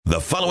The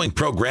following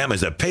program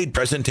is a paid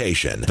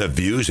presentation. The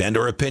views and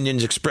or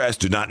opinions expressed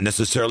do not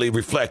necessarily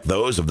reflect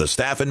those of the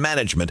staff and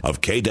management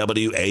of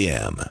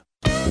KWAM.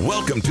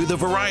 Welcome to the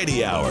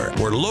Variety Hour,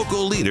 where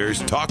local leaders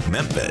talk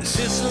Memphis.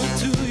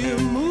 Listen to you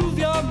move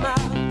your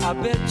mouth. I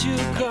bet you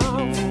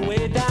come from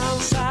way down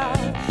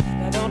south.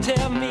 Now don't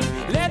tell me,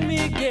 let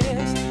me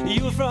guess.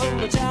 You're from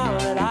the town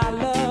that I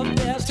love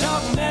best.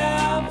 Talk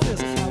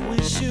Memphis, I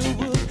wish you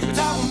would.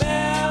 Talk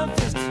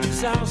Memphis, you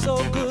sound so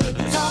good.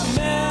 Talk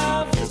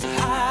Memphis,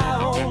 high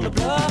on the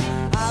bluff.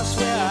 I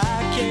swear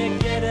I can't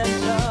get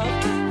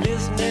enough.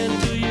 Listening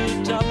to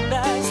you talk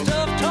that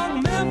stuff.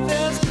 Talk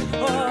Memphis,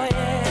 oh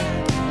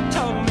yeah.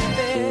 Talk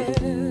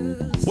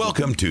Memphis.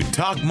 Welcome to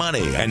Talk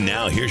Money. And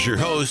now here's your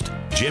host,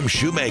 Jim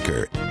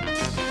Shoemaker.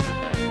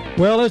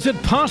 Well, is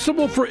it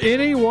possible for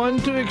anyone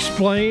to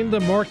explain the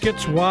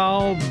market's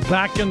wild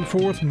back and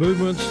forth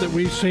movements that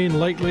we've seen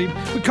lately?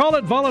 We call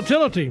it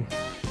volatility.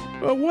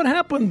 What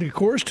happened, of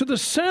course, to the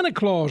Santa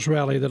Claus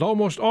rally that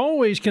almost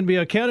always can be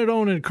accounted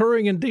on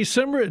occurring in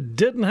December? It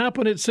didn't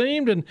happen, it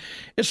seemed, and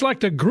it's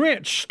like the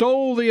Grinch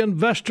stole the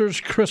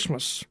investors'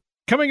 Christmas.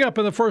 Coming up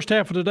in the first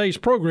half of today's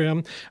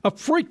program, a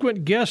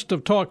frequent guest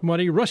of Talk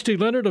Money, Rusty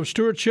Leonard of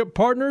Stewardship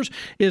Partners,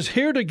 is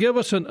here to give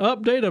us an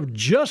update of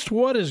just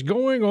what is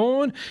going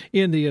on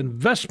in the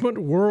investment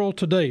world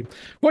today.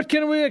 What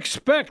can we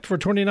expect for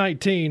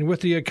 2019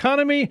 with the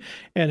economy,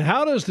 and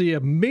how does the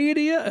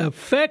media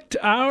affect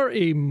our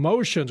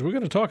emotions? We're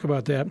going to talk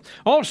about that.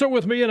 Also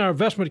with me in our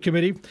investment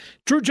committee,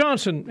 Drew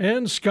Johnson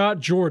and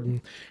Scott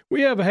Jordan.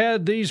 We have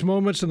had these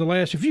moments in the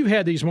last, if you've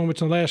had these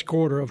moments in the last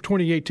quarter of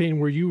 2018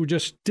 where you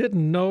just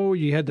didn't know,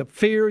 you had the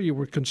fear, you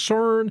were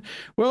concerned,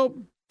 well,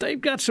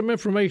 they've got some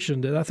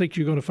information that I think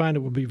you're going to find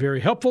it will be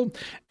very helpful.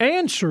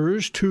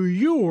 Answers to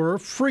your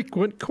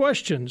frequent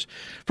questions.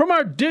 From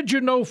our Did You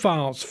Know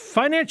files,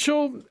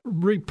 financial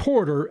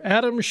reporter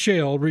Adam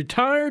Schell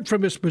retired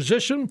from his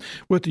position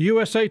with the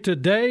USA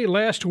Today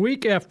last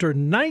week after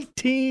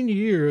 19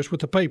 years with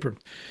the paper.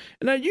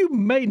 Now, you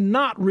may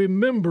not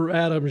remember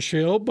Adam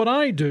Schell, but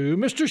I do.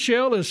 Mr.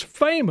 Schell is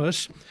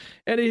famous,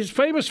 and he's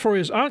famous for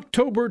his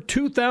October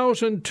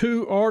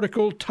 2002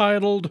 article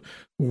titled,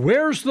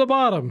 "Where's the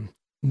Bottom?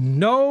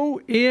 No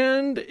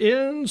End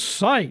in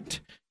Sight."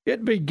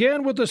 It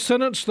began with the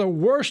sentence, "The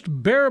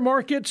worst bear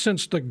market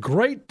since the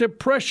Great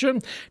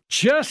Depression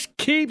just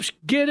keeps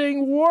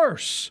getting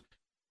worse."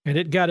 And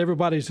it got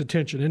everybody's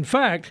attention. In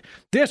fact,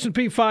 the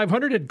S&P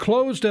 500 had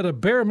closed at a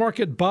bear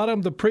market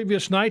bottom the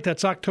previous night.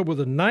 That's October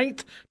the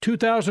 9th,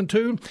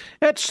 2002,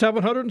 at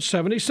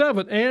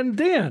 777. And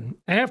then,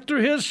 after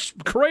his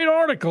great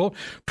article,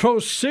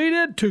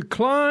 proceeded to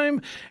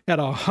climb at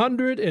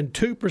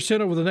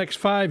 102% over the next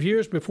 5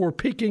 years before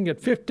peaking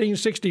at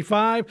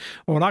 1565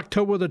 on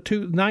October the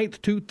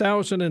 9th,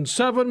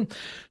 2007.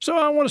 So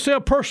I want to say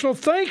a personal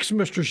thanks,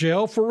 Mr.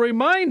 Schell, for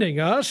reminding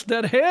us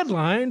that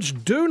headlines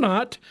do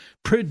not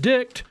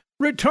predict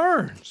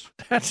returns.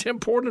 That's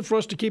important for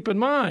us to keep in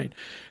mind.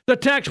 The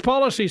Tax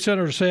Policy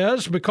Center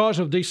says because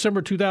of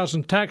December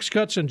 2000 Tax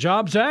Cuts and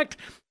Jobs Act,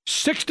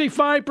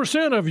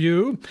 65% of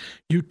you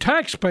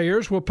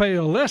taxpayers will pay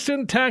less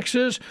in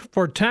taxes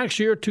for tax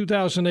year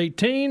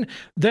 2018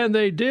 than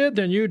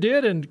you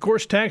did. And, of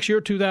course, tax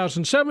year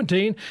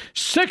 2017,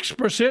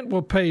 6%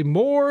 will pay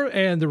more,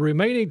 and the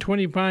remaining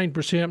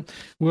 29%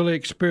 will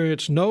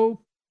experience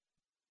no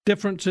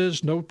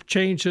differences, no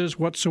changes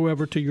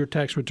whatsoever to your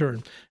tax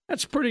return.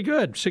 That's pretty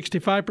good.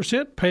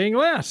 65% paying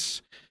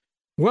less.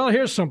 Well,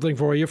 here's something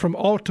for you from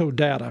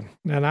Autodata,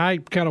 and I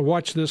kind of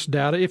watch this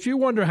data. If you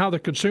wonder how the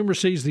consumer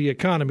sees the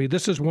economy,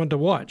 this is one to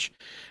watch.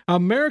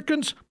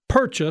 Americans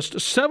purchased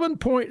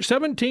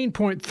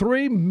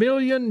 17.3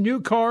 million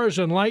new cars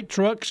and light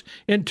trucks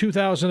in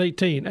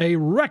 2018, a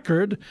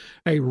record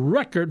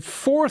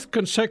fourth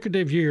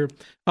consecutive year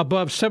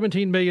above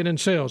 17 million in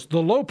sales.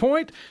 The low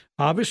point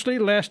obviously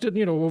lasted,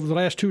 over the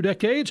last 2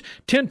 decades,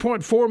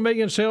 10.4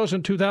 million sales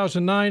in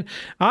 2009.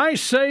 I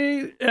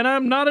say, and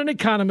I'm not an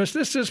economist,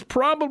 this is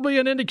probably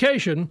an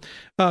indication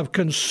of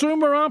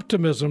consumer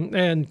optimism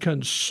and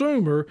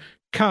consumer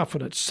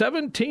confidence.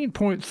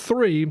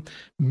 17.3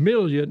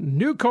 million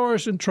new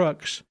cars and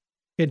trucks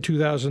in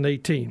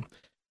 2018.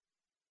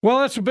 Well,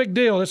 that's a big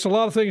deal. That's a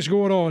lot of things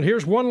going on.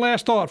 Here's one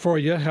last thought for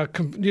you.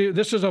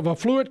 This is of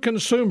affluent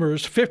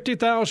consumers,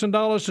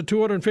 $50,000 to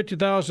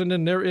 $250,000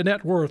 in their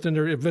net worth, in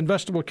their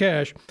investable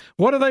cash.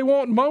 What do they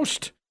want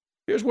most?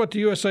 Here's what the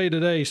USA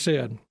Today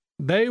said.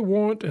 They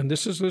want, and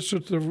this is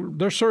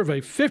their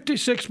survey,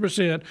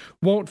 56%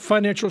 want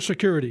financial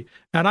security.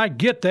 And I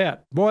get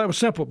that. Boy, that was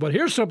simple. But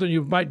here's something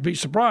you might be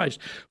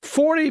surprised.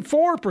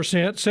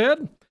 44%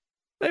 said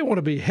they want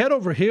to be head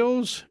over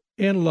heels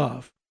in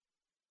love.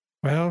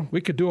 Well, we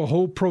could do a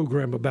whole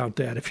program about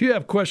that. If you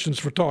have questions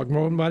for Talk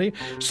Money,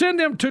 send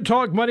them to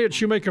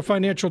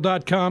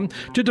talkmoney@shoemakerfinancial.com.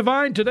 To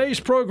divine today's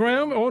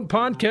program on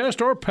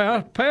podcast or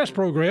past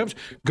programs,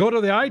 go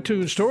to the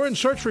iTunes store and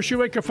search for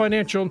Shoemaker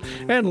Financial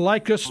and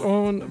like us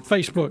on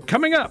Facebook.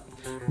 Coming up,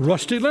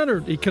 Rusty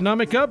Leonard,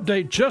 economic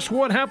update, just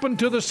what happened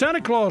to the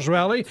Santa Claus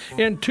rally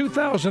in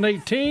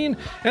 2018.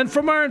 And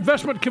from our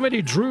investment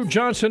committee, Drew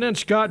Johnson and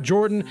Scott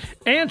Jordan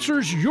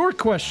answers your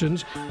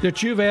questions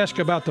that you've asked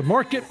about the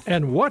market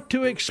and what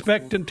to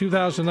expect in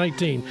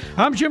 2019.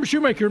 I'm Jim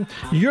Shoemaker.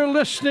 You're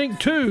listening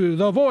to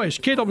The Voice,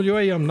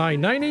 KWAM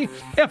 990,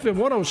 FM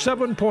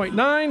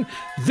 107.9.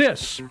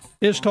 This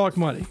is Talk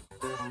Money.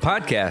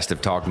 Podcasts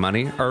of Talk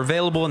Money are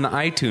available in the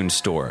iTunes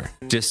Store.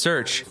 Just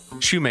search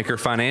Shoemaker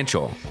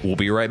Financial. We'll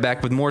be right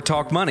back with more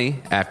Talk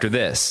Money after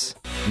this.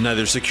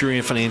 Neither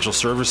Securian Financial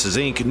Services,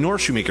 Inc. nor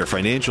Shoemaker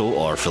Financial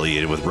are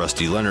affiliated with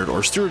Rusty Leonard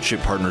or Stewardship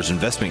Partners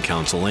Investment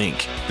Counsel,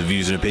 Inc. The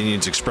views and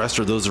opinions expressed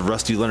are those of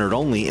Rusty Leonard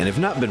only and have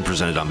not been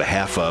presented on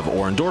behalf of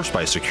or endorsed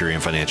by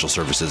Securian Financial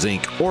Services,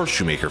 Inc. or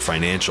Shoemaker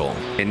Financial.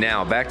 And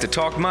now back to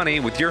Talk Money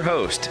with your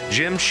host,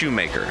 Jim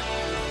Shoemaker.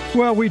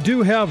 Well, we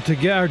do have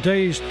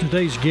today's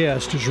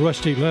guest is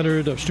Rusty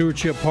Leonard of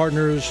Stewardship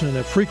Partners and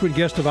a frequent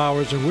guest of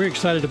ours, and we're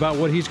excited about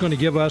what he's going to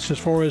give us as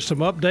far as some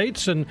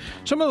updates and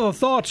some of the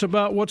thoughts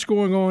about what's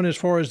going on as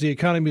far as the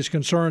economy is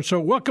concerned.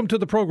 So welcome to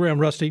the program,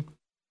 Rusty.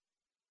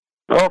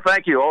 Well,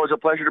 thank you. Always a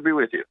pleasure to be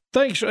with you.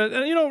 Thanks.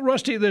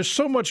 Rusty, there's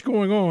so much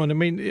going on. I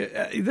mean,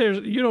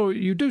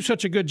 you do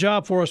such a good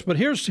job for us, but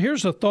here's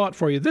a thought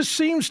for you. This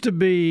seems to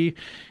be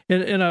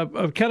in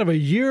a kind of a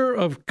year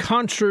of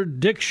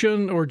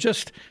contradiction or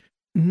just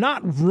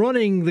not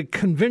running the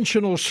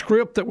conventional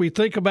script that we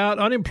think about.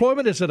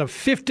 Unemployment is at a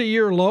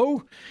 50-year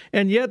low,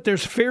 and yet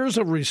there's fears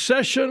of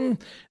recession.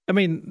 I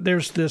mean,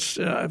 there's this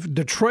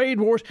the trade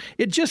wars.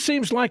 It just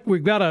seems like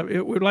we're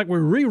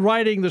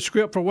rewriting the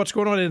script for what's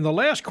going on in the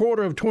last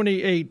quarter of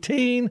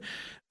 2018.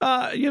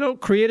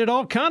 Created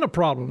all kind of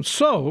problems.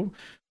 So,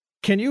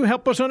 can you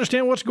help us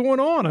understand what's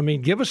going on? I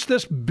mean, give us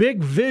this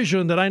big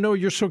vision that I know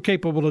you're so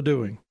capable of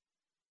doing.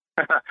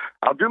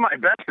 I'll do my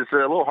best. It's a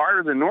little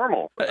harder than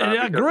normal.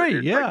 I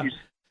agree. Yeah,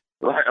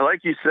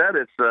 like you said,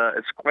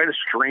 it's quite a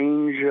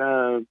strange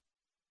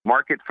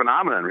market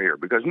phenomenon here.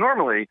 Because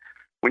normally,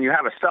 when you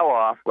have a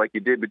sell-off like you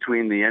did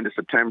between the end of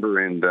September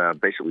and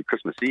basically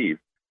Christmas Eve,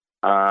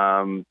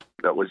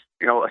 that was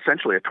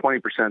essentially a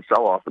 20%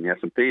 sell-off in the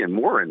S&P and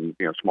more in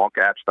small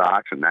cap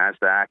stocks and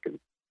Nasdaq, and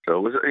so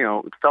it was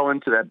it fell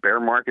into that bear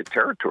market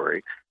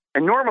territory.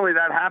 And normally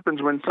that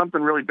happens when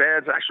something really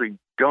bad is actually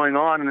going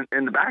on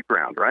in the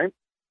background, right?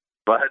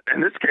 But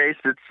in this case,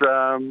 it's,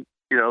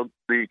 the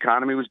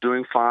economy was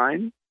doing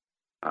fine.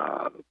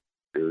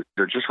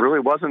 There just really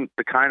wasn't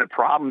the kind of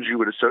problems you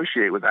would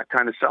associate with that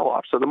kind of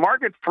sell-off. So the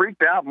market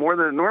freaked out more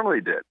than it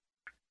normally did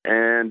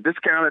and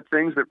discounted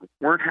things that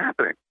weren't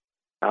happening.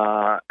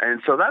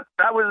 And so that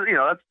was,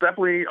 that's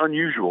definitely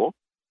unusual.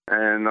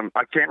 And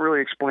I can't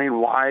really explain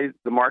why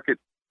the market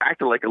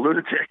acted like a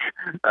lunatic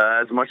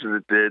as much as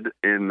it did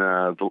in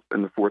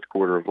the fourth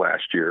quarter of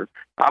last year.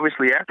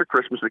 Obviously, after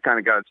Christmas, it kind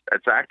of got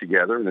its act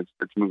together, and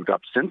it's moved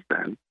up since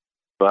then.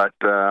 But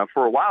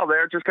for a while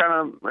there, it just kind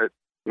of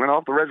went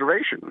off the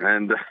reservation,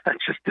 and it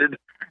just did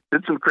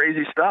some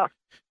crazy stuff.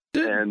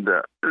 And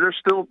there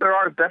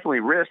are definitely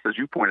risks, as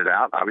you pointed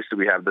out. Obviously,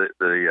 we have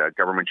the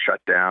government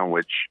shutdown,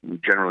 which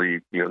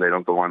generally, they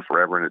don't go on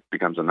forever and it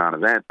becomes a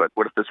non-event. But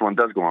what if this one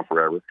does go on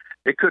forever?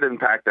 It could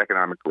impact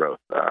economic growth.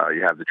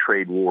 You have the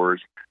trade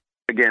wars.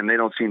 Again, they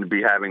don't seem to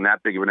be having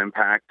that big of an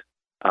impact,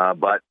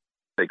 but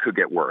they could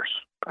get worse.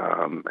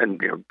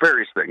 And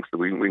various things that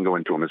we can go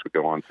into them as we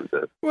go on through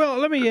the. Well,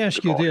 let me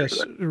ask you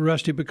this,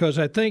 Rusty, because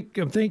I think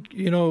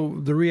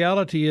the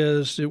reality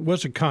is it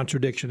was a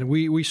contradiction, and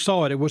we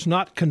saw it. It was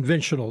not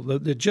conventional.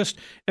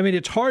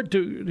 It's hard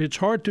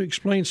to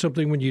explain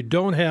something when you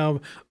don't have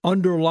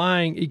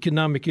underlying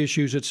economic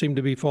issues that seem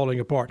to be falling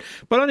apart.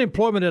 But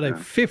unemployment at a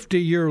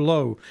 50-year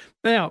low.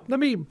 Now, let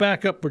me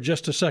back up for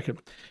just a second.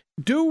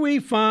 Do we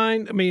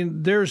find?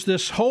 There's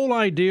this whole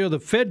idea the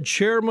Fed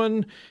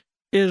chairman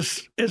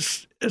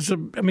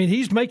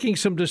he's making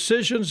some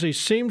decisions. He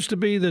seems to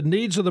be the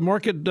needs of the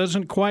market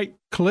doesn't quite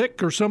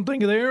click or something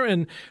there,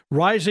 and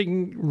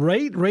raising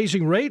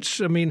rates.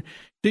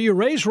 Do you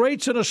raise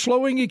rates in a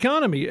slowing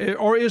economy,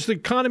 or is the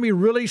economy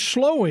really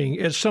slowing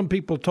as some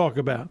people talk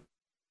about?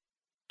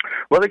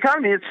 Well, the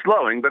economy is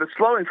slowing, but it's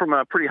slowing from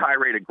a pretty high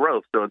rate of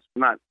growth. So it's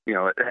not,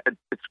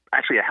 it's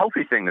actually a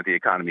healthy thing that the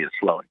economy is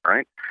slowing,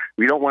 right?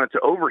 We don't want it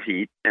to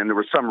overheat. And there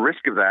was some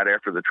risk of that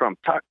after the Trump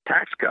tax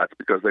cuts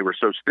because they were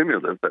so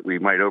stimulative that we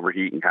might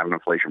overheat and have an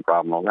inflation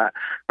problem and all that.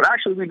 But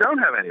actually, we don't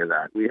have any of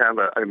that. We have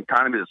an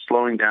economy that's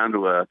slowing down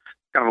to a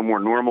kind of a more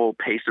normal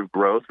pace of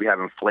growth. We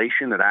have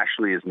inflation that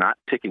actually is not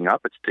ticking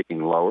up, it's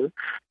ticking lower.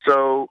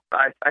 So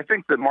I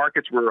think the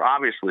markets were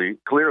obviously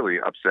clearly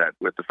upset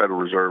with the Federal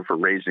Reserve for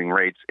raising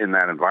rates in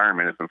that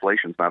environment. If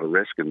inflation's not a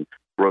risk and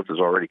growth is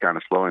already kind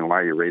of slowing, why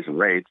are you raising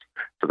rates?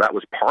 So that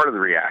was part of the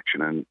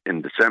reaction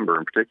in December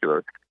in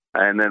particular.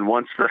 And then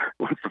once the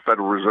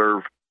Federal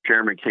Reserve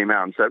chairman came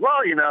out and said, well,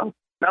 now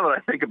that I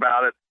think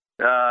about it,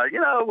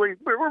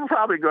 we're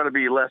probably going to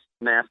be less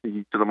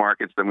nasty to the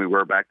markets than we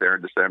were back there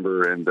in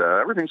December, and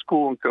everything's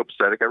cool and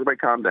copacetic. Everybody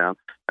calmed down.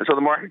 And so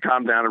the market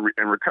calmed down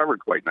and recovered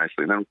quite nicely.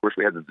 And then, of course,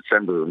 we had the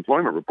December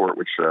employment report,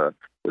 which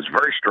was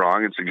very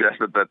strong and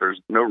suggested that there's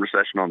no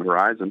recession on the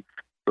horizon.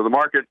 So the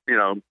market,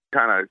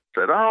 kind of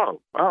said,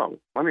 oh,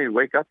 let me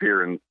wake up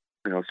here and,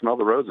 smell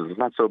the roses. It's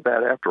not so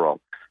bad after all.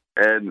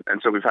 And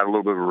so we've had a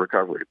little bit of a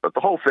recovery. But the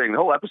whole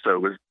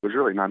episode was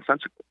really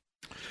nonsensical.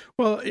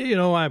 Well,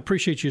 I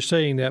appreciate you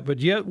saying that, but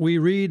yet we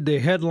read the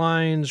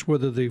headlines,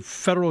 whether the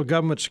federal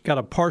government's got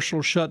a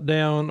partial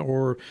shutdown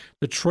or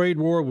the trade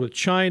war with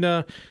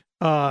China.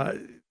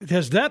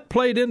 Has that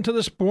played into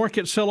this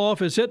market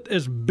sell-off? Is it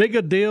as big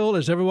a deal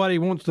as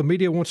the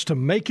media wants to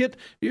make it?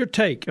 Your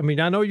take. I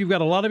mean, I know you've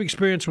got a lot of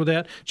experience with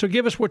that, so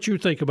give us what you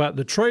think about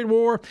the trade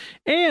war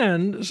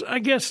and I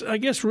guess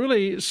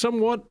really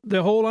somewhat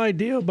the whole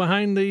idea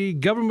behind the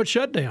government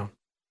shutdown.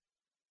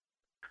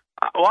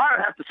 Well,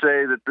 I have to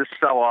say that this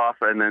sell-off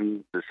and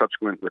then the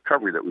subsequent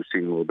recovery that we've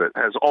seen a little bit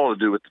has all to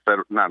do with the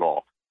federal, not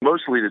all,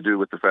 mostly to do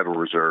with the Federal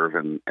Reserve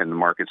and the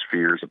market's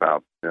fears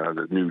about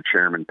the new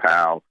Chairman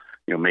Powell,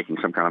 making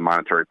some kind of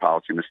monetary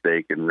policy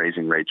mistake and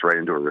raising rates right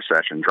into a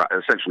recession,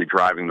 essentially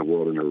driving the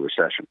world into a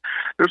recession.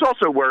 There's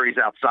also worries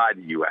outside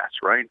the U.S.,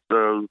 right?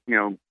 So,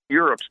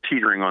 Europe's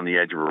teetering on the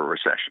edge of a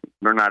recession.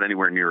 They're not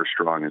anywhere near as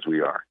strong as we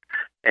are.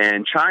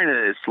 And China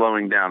is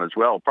slowing down as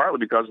well, partly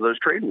because of those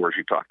trade wars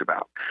you talked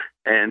about.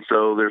 And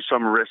so there's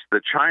some risk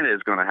that China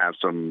is going to have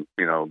some,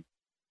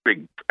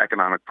 big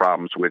economic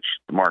problems, which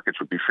the markets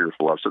would be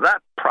fearful of. So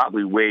that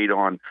probably weighed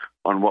on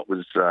what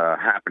was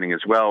happening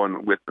as well.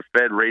 And with the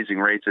Fed raising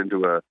rates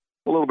into a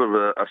little bit of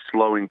a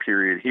slowing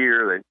period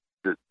here,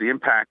 the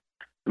impact,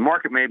 the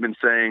market may have been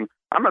saying,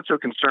 I'm not so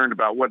concerned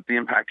about what the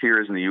impact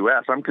here is in the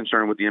U.S. I'm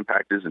concerned what the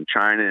impact is in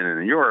China and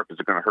in Europe. Is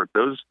it going to hurt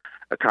those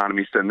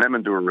economies, send them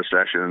into a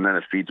recession, and then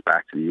it feeds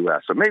back to the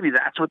U.S.? So maybe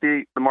that's what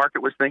the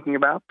market was thinking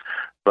about.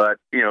 But,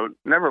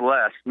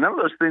 nevertheless, none of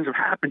those things have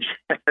happened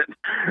yet.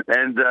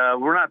 And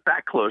we're not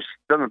that close.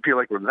 It doesn't appear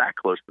like we're that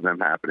close to them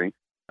happening.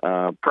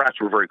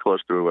 Perhaps we're very close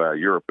to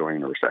Europe going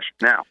into recession.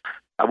 Now,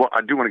 I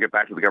do want to get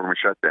back to the government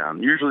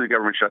shutdown. Usually the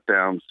government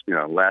shutdowns,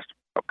 last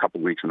a couple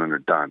of weeks and then they're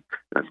done.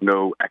 There's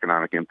no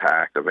economic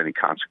impact of any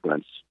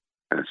consequence,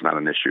 and it's not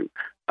an issue.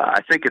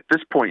 I think at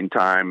this point in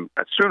time,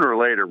 sooner or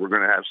later, we're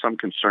going to have some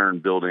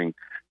concern building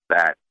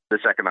that this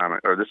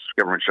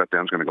government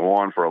shutdown is going to go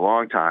on for a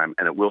long time,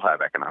 and it will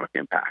have economic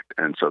impact.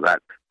 And so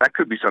that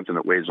could be something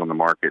that weighs on the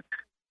market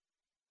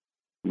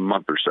a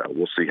month or so.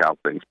 We'll see how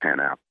things pan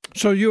out.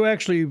 So you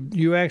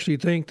actually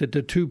think that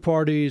the two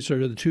parties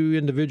or the two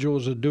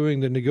individuals that are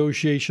doing the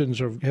negotiations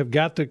have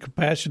got the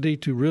capacity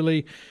to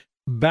really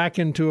back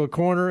into a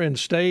corner and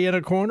stay in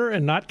a corner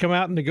and not come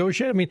out and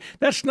negotiate? I mean,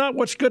 that's not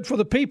what's good for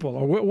the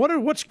people.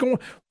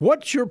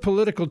 What's your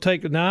political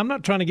take? Now, I'm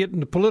not trying to get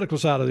into the political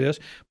side of this,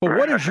 but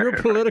what is your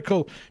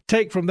political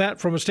take from that,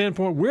 from a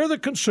standpoint? We're the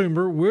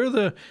consumer. We're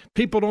the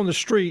people on the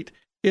street.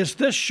 Is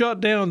this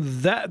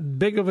shutdown that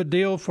big of a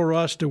deal for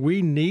us? Do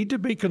we need to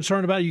be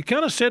concerned about it? You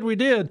kind of said we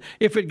did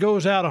if it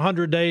goes out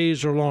 100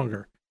 days or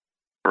longer.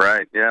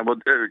 Right. Yeah. Well,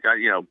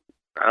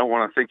 I don't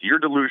want to think you're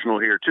delusional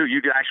here, too.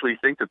 You actually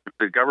think that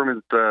the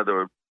government,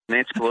 the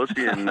Nancy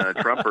Pelosi and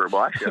Trump,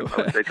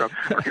 I would say Trump,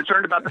 are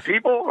concerned about the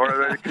people, or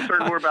are they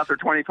concerned more about their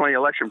 2020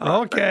 election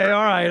process? Okay,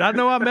 all right. I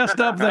know I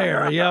messed up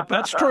there. Yep,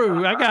 that's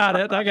true. I got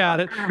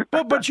it.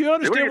 But you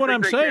understand what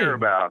I'm saying. Care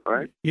about,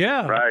 right?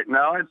 Yeah. Right.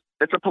 No,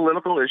 it's a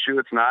political issue.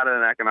 It's not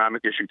an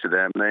economic issue to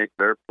them.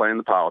 They're playing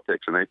the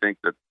politics, and they think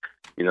that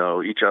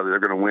each other, they're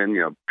going to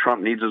win.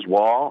 Trump needs his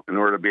wall in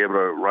order to be able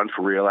to run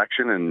for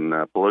re-election, and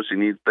Pelosi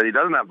needs that he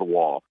doesn't have the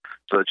wall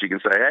so that she can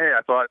say, hey,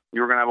 I thought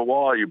you were going to have a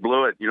wall. You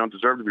blew it. You don't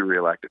deserve to be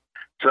reelected.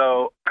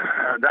 So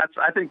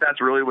I think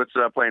that's really what's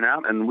playing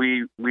out. And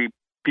we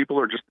people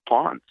are just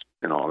pawns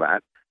in all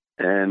that.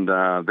 And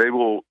they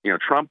will,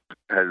 Trump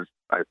has,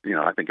 I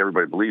think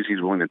everybody believes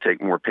he's willing to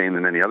take more pain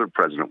than any other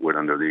president would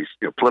under these,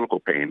 political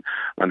pain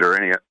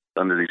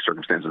under these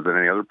circumstances than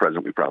any other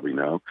president we probably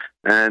know.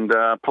 And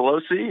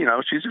Pelosi,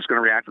 she's just going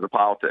to react to the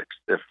politics.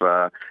 If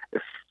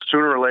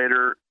sooner or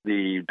later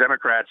the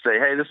Democrats say,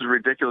 hey, this is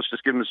ridiculous,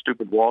 just give them a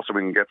stupid wall so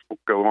we can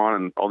go on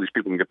and all these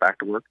people can get back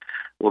to work,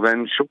 well,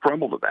 then she'll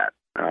crumble to that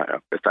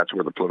if that's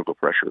where the political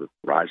pressure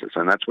rises.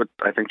 And that's what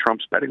I think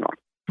Trump's betting on.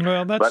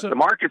 Well, but the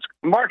market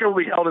will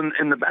be held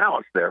in the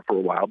balance there for a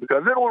while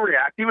because it will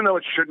react, even though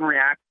it shouldn't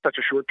react, such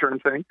a short-term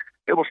thing,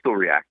 it will still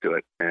react to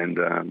it. And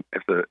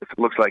if it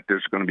looks like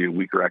there's going to be a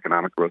weaker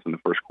economic growth in the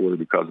first quarter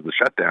because of the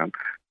shutdown,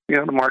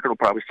 the market will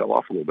probably sell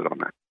off a little bit on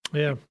that.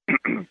 Yeah.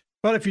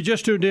 Well, if you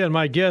just tuned in,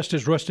 my guest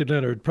is Rusty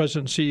Leonard,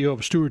 President and CEO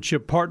of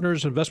Stewardship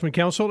Partners Investment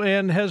Counsel,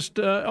 and has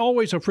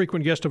always a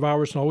frequent guest of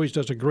ours and always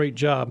does a great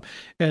job.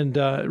 And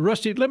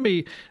Rusty, let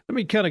me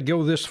kind of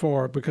go this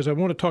far because I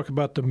want to talk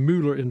about the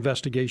Mueller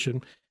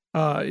investigation.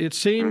 It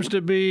seems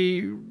to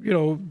be,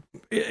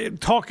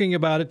 talking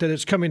about it, that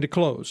it's coming to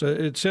close.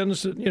 It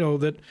sends,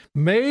 that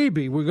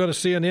maybe we're going to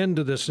see an end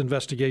to this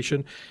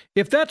investigation.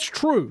 If that's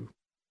true,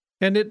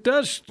 and it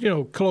does,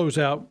 close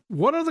out,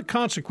 what are the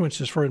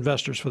consequences for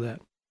investors for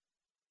that?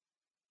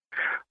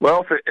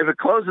 Well, if it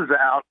closes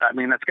out, I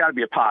mean, that's got to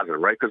be a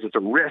positive, right? Because it's a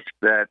risk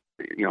that,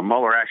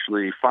 Mueller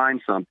actually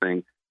finds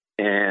something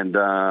and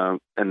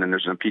then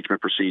there's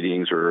impeachment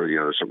proceedings, or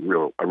there's a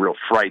real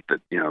fright that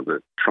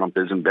that Trump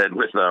is in bed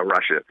with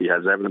Russia. If he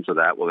has evidence of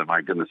that, well, then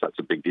my goodness, that's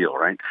a big deal,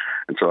 right?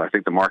 And so I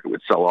think the market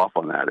would sell off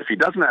on that. If he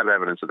doesn't have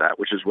evidence of that,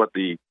 which is what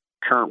the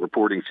current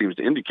reporting seems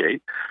to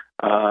indicate,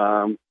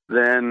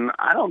 then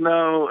I don't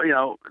know.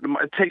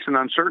 It takes an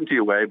uncertainty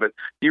away. But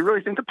do you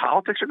really think the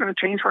politics are going to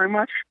change very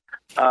much?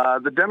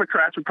 The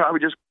Democrats would probably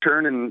just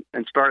turn and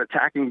start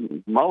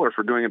attacking Mueller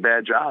for doing a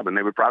bad job, and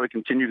they would probably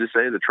continue to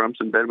say that Trump's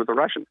in bed with the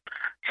Russians.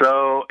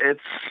 So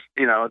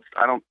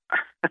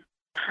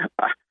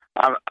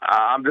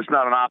I'm just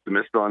not an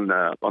optimist on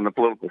the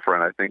political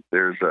front. I think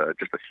there's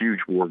just a huge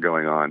war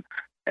going on,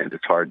 and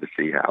it's hard to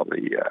see how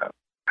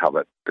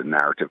the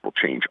narrative will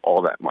change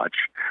all that much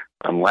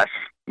unless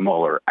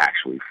Mueller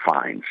actually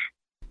finds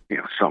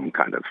some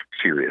kind of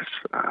serious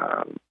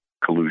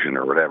collusion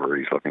or whatever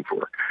he's looking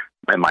for.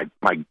 And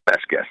my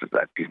best guess is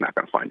that he's not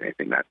going to find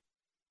anything that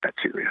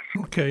serious.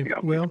 Okay,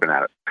 well,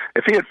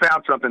 if he had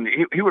found something,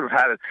 he would have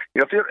had it.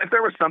 If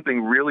there was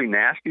something really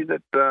nasty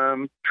that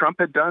Trump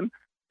had done,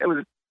 he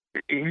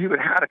would have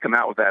had to come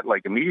out with that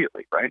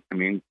immediately, right? I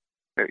mean,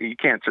 you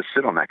can't just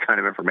sit on that kind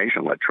of information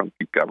and let Trump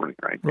keep governing,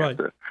 right? Right.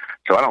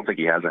 So I don't think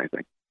he has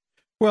anything.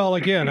 Well,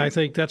 again, I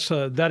think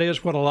that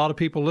is what a lot of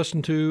people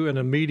listen to, and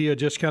the media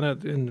just kind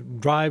of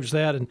drives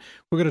that. And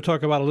we're going to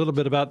talk about a little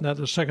bit about that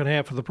in the second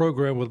half of the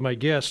program with my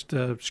guests,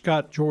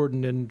 Scott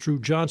Jordan and Drew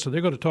Johnson. They're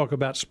going to talk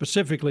about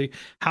specifically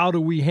how do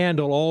we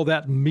handle all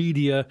that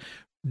media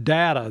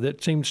data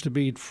that seems to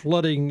be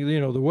flooding,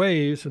 the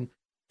waves, and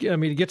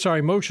it gets our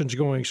emotions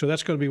going. So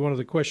that's going to be one of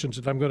the questions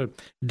that I'm going to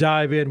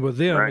dive in with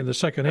them in the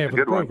second half of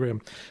the program.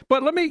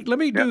 But let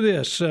me do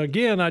this.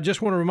 Again, I just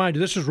want to remind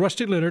you, this is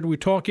Rusty Leonard. We're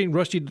talking.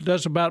 Rusty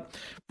does about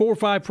 4 or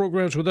 5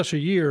 programs with us a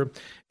year.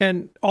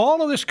 And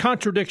all of this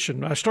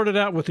contradiction, I started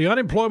out with the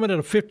unemployment at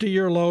a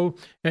 50-year low,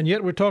 and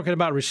yet we're talking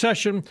about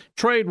recession,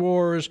 trade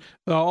wars,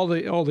 all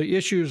the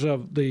issues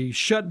of the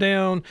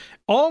shutdown,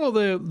 all of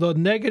the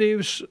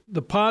negatives,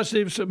 the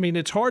positives. I mean,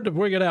 it's hard to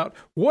bring it out.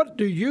 What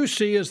do you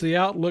see as the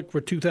outlook for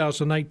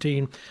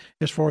 2019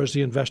 as far as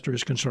the investor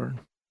is concerned?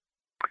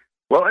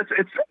 Well,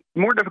 it's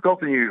more difficult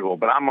than usual,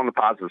 but I'm on the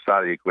positive side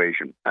of the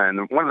equation.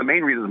 And one of the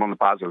main reasons I'm on the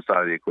positive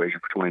side of the equation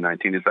for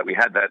 2019 is that we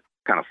had that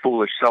kind of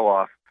foolish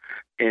sell-off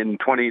in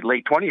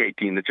late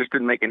 2018 that just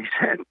didn't make any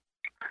sense.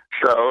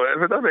 So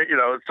if it doesn't,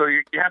 so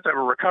you have to have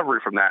a recovery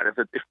from that. If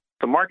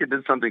the market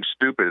did something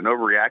stupid and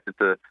overreacted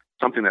to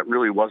something that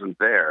really wasn't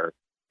there,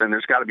 then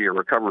there's got to be a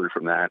recovery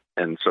from that,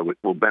 and so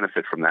we'll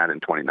benefit from that in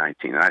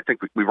 2019. And I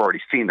think we've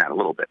already seen that a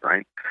little bit,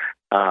 right?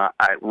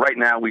 Right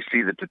now, we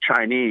see that the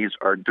Chinese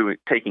are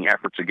taking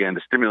efforts again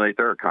to stimulate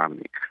their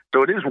economy.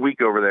 So it is weak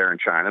over there in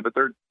China, but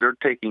they're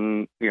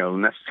taking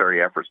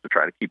necessary efforts to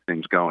try to keep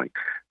things going.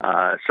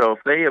 So if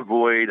they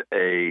avoid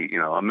a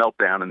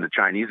meltdown in the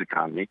Chinese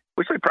economy,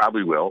 which they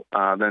probably will,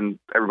 then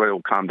everybody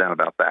will calm down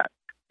about that.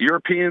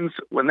 Europeans,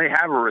 when they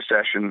have a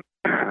recession,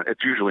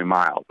 it's usually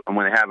mild, and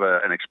when they have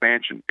an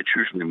expansion, it's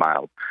usually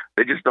mild.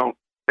 They don't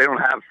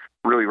have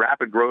really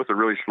rapid growth or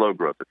really slow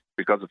growth. It's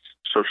because it's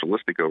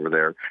socialistic over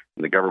there,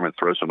 and the government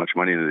throws so much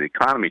money into the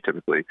economy.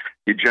 Typically,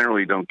 you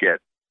generally don't get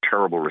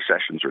terrible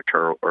recessions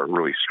or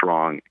really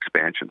strong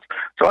expansions.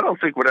 So I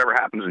don't think whatever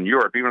happens in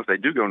Europe, even if they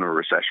do go into a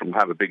recession, will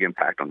have a big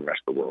impact on the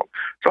rest of the world.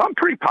 So I'm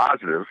pretty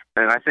positive,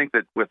 and I think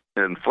that with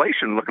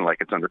inflation looking like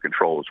it's under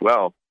control as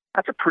well,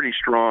 that's a pretty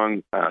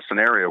strong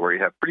scenario where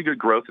you have pretty good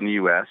growth in the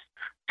U.S.,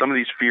 some of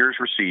these fears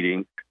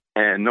receding,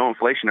 and no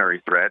inflationary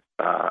threat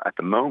at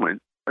the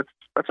moment.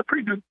 That's a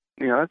pretty good,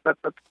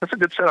 that's a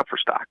good setup for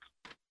stocks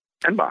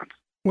and bonds.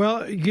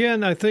 Well,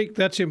 again, I think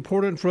that's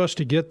important for us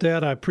to get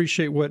that. I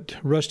appreciate what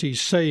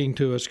Rusty's saying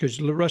to us, because,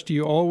 Rusty,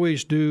 you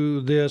always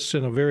do this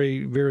in a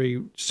very,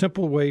 very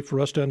simple way for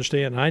us to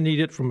understand. I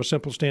need it from a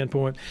simple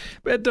standpoint.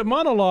 At the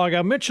monologue,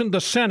 I mentioned the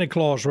Santa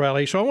Claus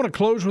rally, so I want to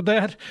close with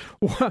that.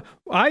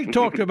 I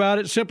talked about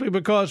it simply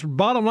because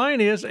bottom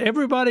line is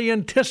everybody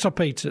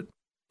anticipates it,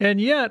 and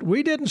yet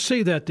we didn't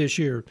see that this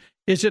year.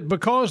 Is it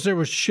because there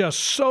was just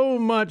so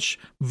much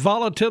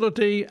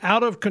volatility,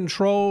 out of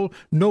control,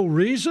 no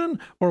reason?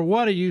 Or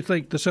why do you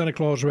think the Santa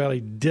Claus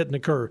rally didn't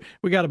occur?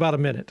 We got about a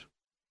minute.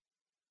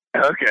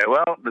 Okay,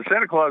 well, the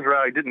Santa Claus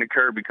rally didn't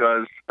occur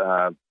because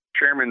Fed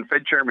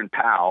Chairman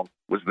Powell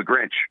was the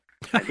Grinch.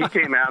 And he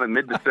came out in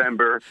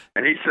mid-December,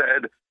 and he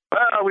said,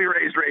 well, we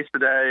raised rates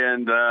today,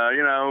 and,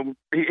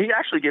 he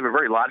actually gave a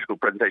very logical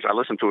presentation. I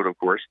listened to it, of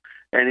course,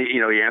 and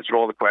he answered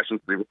all the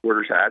questions the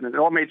reporters had, and it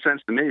all made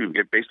sense to me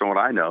based on what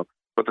I know.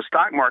 But the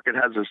stock market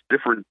has this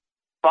different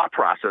thought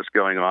process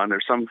going on.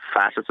 There's some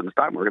facets in the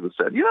stock market that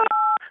said,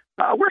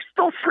 we're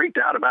still freaked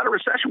out about a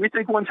recession. We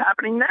think one's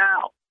happening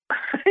now.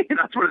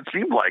 That's what it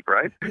seemed like,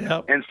 right?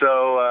 Yep. And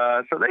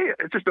so they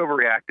just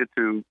overreacted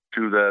to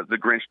the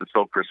Grinch that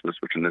stole Christmas,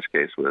 which in this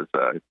case was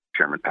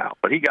Chairman Powell.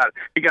 But he got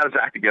his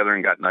act together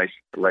and got nice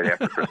right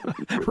after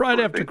Christmas. Right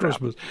after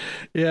Christmas.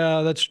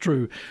 Yeah, that's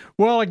true.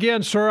 Well,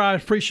 again, sir, I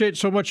appreciate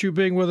so much you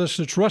being with us.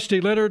 It's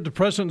Rusty Leonard, the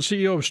President and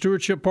CEO of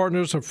Stewardship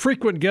Partners, a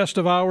frequent guest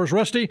of ours.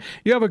 Rusty,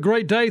 you have a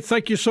great day.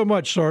 Thank you so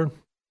much, sir.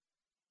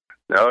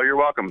 No, you're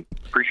welcome.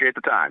 Appreciate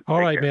the time. All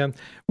right, man.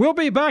 We'll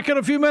be back in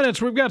a few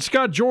minutes. We've got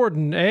Scott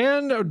Jordan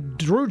and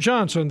Drew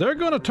Johnson. They're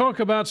going to talk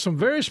about some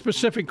very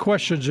specific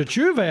questions that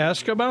you've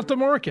asked about the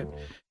market.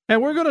 And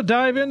we're going to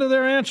dive into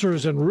their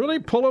answers and really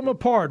pull them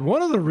apart.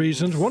 One of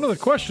the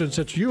questions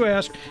that you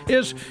ask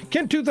is,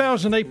 can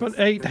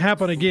 2008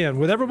 happen again?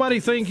 With everybody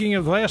thinking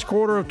of the last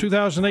quarter of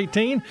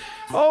 2018,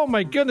 oh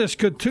my goodness,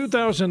 could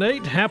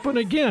 2008 happen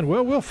again?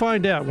 Well, we'll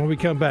find out when we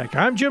come back.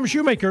 I'm Jim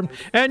Shoemaker,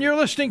 and you're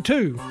listening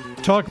to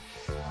Talk.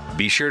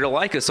 Be sure to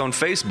like us on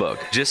Facebook.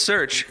 Just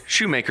search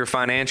Shoemaker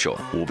Financial.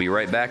 We'll be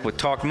right back with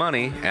Talk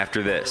Money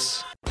after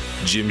this.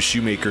 Jim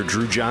Shoemaker,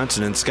 Drew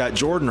Johnson, and Scott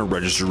Jordan are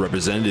registered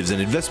representatives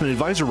and investment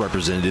advisor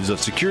representatives of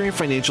Securian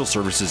Financial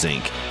Services,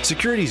 Inc.,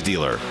 securities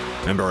dealer.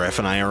 Member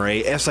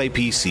FNIRA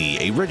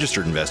SIPC, a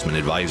registered investment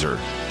advisor.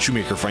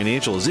 Shoemaker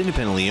Financial is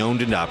independently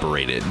owned and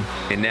operated.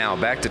 And now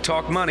back to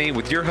Talk Money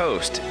with your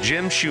host,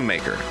 Jim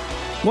Shoemaker.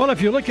 Well,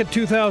 if you look at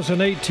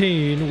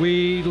 2018,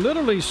 we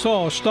literally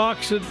saw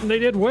stocks that they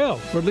did well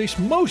for at least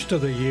most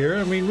of the year.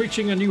 I mean,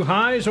 reaching a new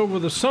highs over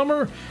the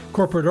summer.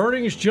 Corporate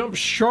earnings jumped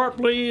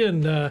sharply,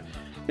 and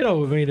we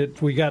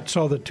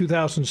saw the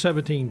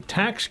 2017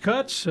 tax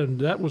cuts, and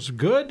that was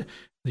good.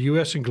 The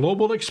U.S. and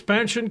global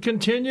expansion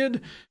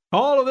continued.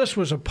 All of this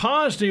was a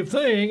positive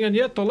thing, and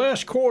yet the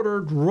last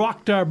quarter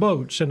rocked our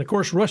boats. And, of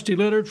course, Rusty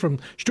Leonard from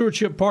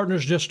Stewardship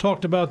Partners just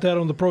talked about that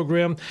on the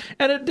program,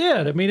 and it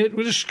did. I mean, it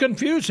was just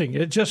confusing.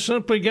 It just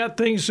simply got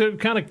things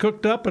kind of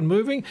cooked up and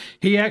moving.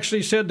 He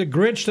actually said the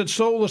Grinch that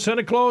stole the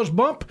Santa Claus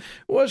bump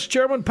was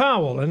Chairman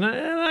Powell, and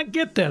I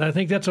get that. I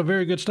think that's a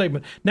very good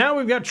statement. Now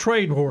we've got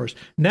trade wars.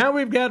 Now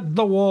we've got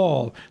the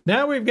wall.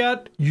 Now we've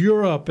got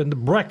Europe and the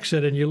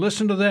Brexit, and you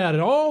listen to that,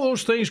 and all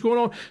those things going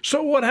on.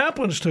 So what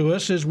happens to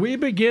us is we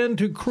begin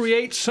to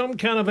create some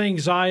kind of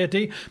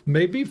anxiety,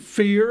 maybe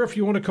fear, if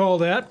you want to call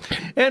that.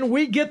 And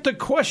we get the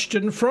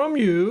question from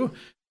you,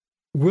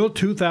 will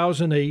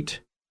 2008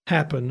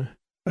 happen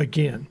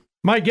again?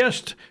 My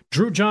guest,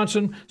 Drew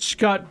Johnson,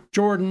 Scott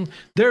Jordan,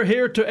 they're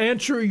here to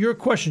answer your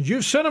questions.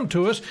 You've sent them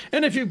to us,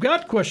 and if you've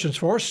got questions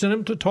for us, send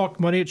them to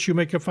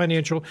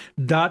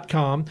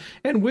talkmoney@shoemakerfinancial.com,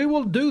 and we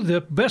will do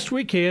the best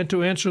we can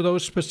to answer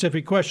those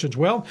specific questions.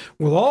 Well,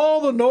 with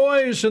all the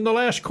noise in the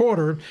last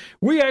quarter,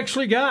 we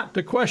actually got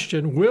the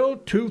question, will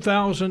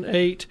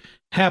 2008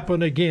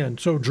 happen again?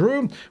 So,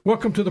 Drew,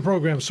 welcome to the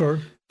program,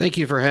 sir. Thank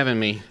you for having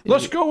me.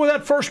 Let's go with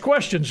that first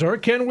question, sir.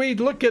 Can we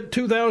look at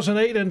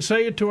 2008 and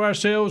say to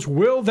ourselves,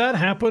 will that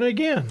happen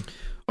again?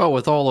 Well,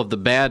 with all of the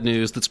bad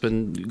news that's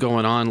been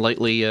going on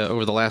lately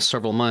over the last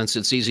several months,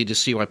 it's easy to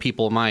see why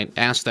people might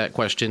ask that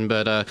question.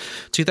 But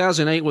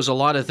 2008 was a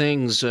lot of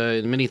things,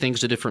 many things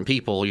to different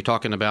people. You're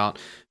talking about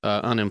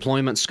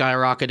unemployment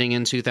skyrocketing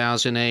in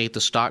 2008, the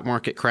stock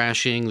market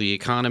crashing, the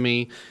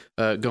economy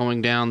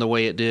going down the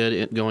way it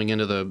did, going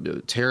into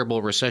the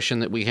terrible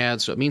recession that we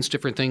had. So it means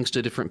different things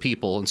to different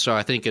people. And so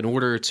I think in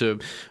order to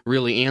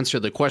really answer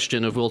the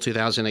question of will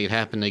 2008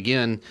 happen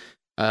again,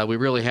 we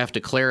really have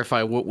to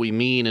clarify what we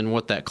mean and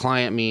what that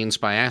client means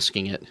by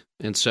asking it.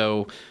 And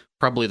so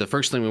probably the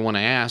first thing we want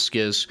to ask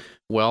is,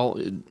 well,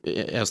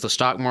 as the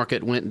stock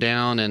market went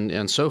down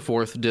and so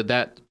forth, did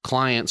that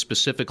client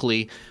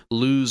specifically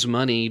lose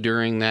money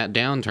during that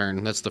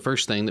downturn? That's the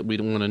first thing that we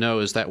want to know.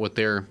 Is that what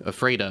they're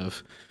afraid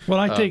of? Well,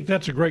 I think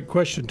that's a great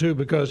question, too,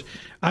 because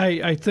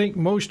I think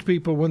most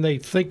people, when they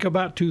think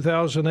about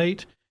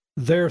 2008,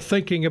 they're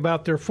thinking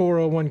about their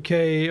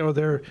 401k or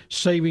their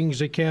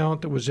savings account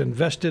that was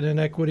invested in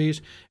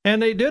equities,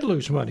 and they did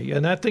lose money.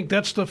 And I think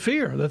that's the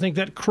fear. I think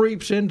that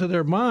creeps into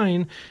their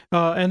mind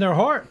and their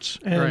hearts.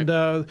 And,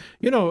 right.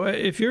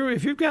 If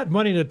you've got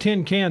money in a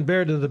tin can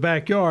buried in the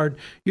backyard,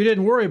 you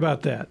didn't worry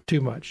about that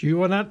too much. You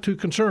were not too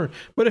concerned.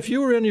 But if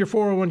you were in your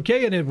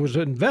 401k and it was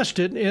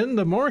invested in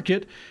the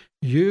market,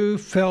 you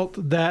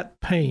felt that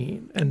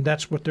pain, and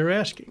that's what they're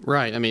asking.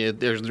 Right. I mean,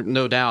 there's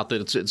no doubt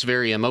that it's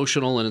very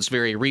emotional and it's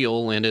very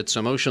real, and it's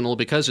emotional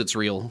because it's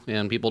real,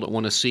 and people don't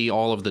want to see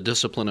all of the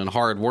discipline and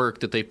hard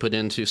work that they put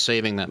into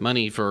saving that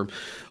money for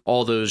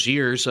all those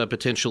years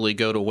potentially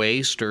go to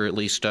waste, or at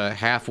least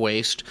half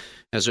waste,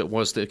 as it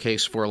was the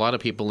case for a lot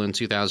of people in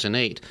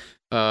 2008.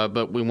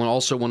 But we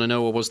also want to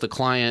know, was the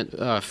client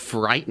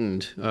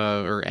frightened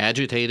or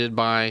agitated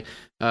by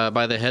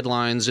the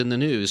headlines in the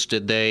news?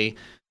 Did they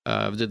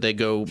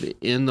go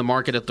in the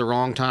market at the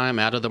wrong time,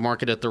 out of the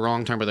market at the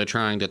wrong time? Were they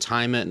trying to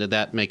time it, and did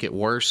that make it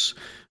worse?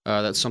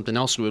 That's something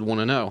else we would want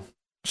to know.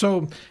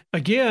 So,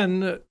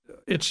 again,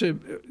 it's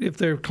if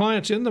there are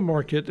clients in the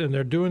market and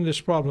they're doing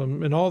this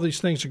problem and all these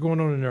things are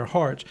going on in their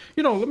hearts,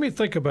 let me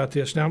think about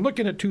this. Now, I'm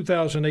looking at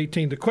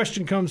 2018. The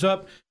question comes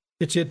up.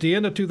 It's at the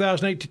end of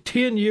 2008,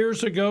 10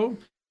 years ago.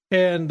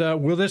 And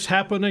will this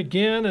happen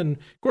again? And,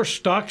 of course,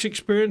 stocks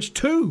experienced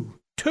two,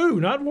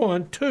 not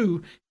one,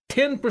 two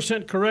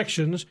 10%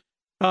 corrections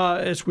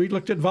as we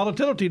looked at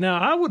volatility. Now,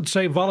 I would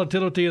say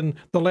volatility in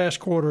the last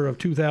quarter of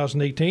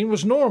 2018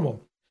 was normal.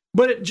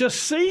 But it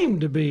just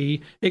seemed to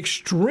be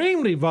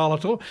extremely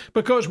volatile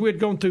because we had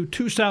gone through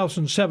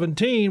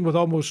 2017 with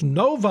almost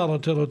no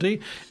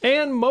volatility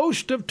and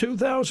most of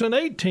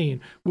 2018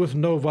 with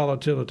no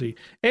volatility.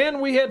 And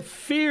we had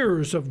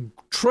fears of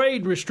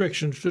trade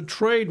restrictions, to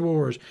trade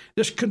wars.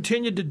 This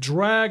continued to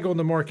drag on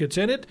the markets.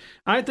 And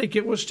I think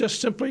it was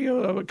just simply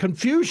a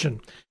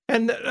confusion.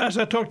 And as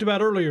I talked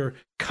about earlier,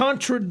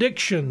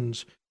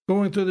 contradictions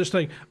going through this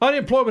thing.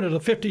 Unemployment at a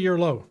 50-year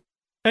low.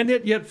 And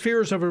yet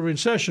fears of a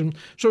recession.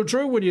 So,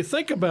 Drew, when you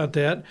think about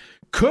that,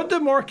 could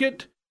the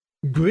market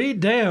be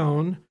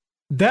down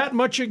that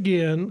much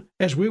again,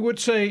 as we would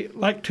say,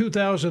 like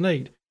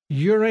 2008?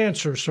 Your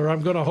answer, sir.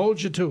 I'm going to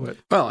hold you to it.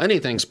 Well,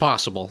 anything's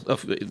possible.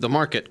 The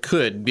market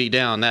could be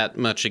down that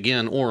much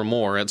again or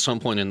more at some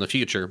point in the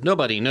future.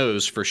 Nobody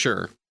knows for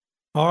sure.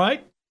 All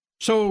right.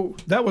 So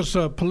that was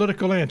a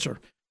political answer.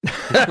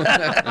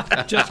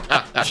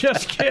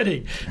 just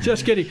kidding.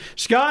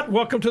 Scott,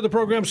 welcome to the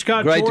program.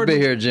 Scott Great Jordan, to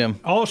be here, Jim.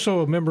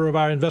 Also a member of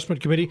our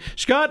investment committee.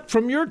 Scott,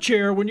 from your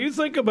chair, when you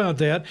think about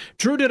that,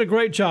 Drew did a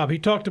great job. He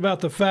talked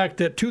about the fact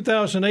that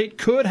 2008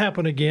 could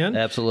happen again.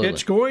 Absolutely.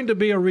 It's going to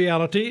be a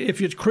reality.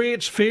 If it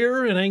creates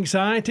fear and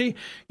anxiety,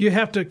 you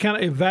have to kind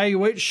of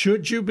evaluate,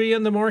 should you be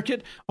in the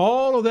market?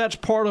 All of that's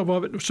part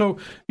of it. So,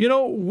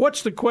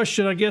 what's the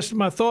question? I guess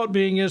my thought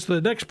being is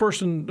the next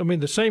person,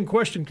 the same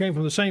question came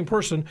from the same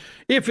person.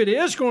 If it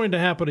is going to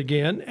happen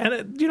again,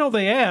 and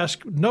they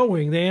ask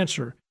knowing the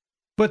answer,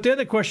 but then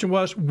the question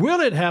was, will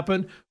it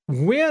happen?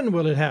 When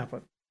will it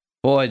happen?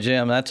 Boy,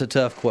 Jim, that's a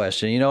tough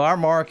question. Our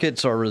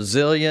markets are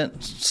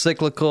resilient,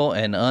 cyclical,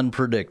 and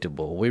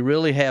unpredictable. We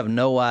really have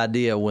no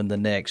idea when the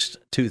next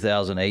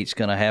 2008 is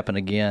going to happen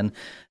again.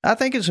 I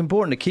think it's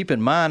important to keep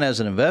in mind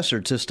as an investor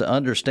just to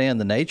understand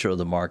the nature of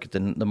the market.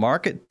 And the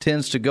market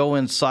tends to go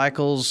in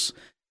cycles.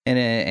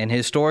 And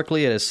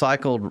historically, it has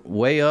cycled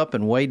way up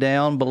and way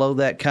down below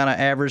that kind of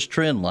average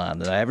trend line.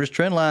 The average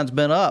trend line's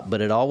been up,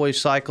 but it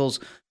always cycles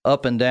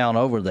up and down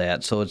over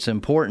that. So it's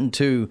important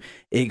to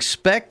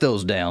expect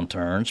those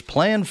downturns,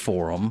 plan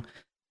for them,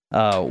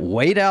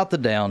 wait out the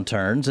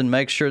downturns, and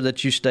make sure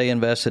that you stay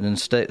invested and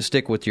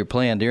stick with your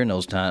plan during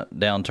those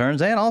downturns,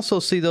 and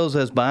also see those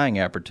as buying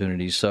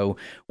opportunities. So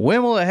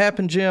when will it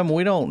happen, Jim?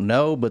 We don't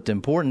know, but the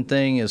important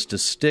thing is to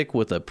stick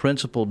with a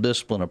principled,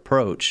 disciplined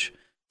approach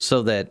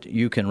so that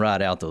you can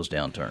ride out those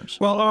downturns.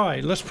 Well, all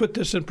right, let's put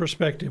this in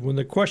perspective. When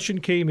the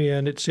question came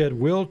in, it said,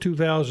 will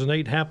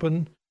 2008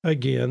 happen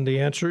again? The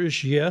answer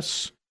is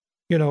yes.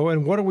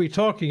 And what are we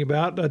talking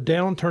about? A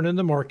downturn in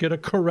the market, a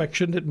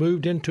correction that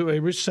moved into a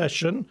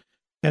recession.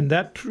 And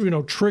that,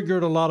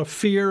 triggered a lot of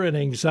fear and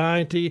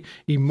anxiety,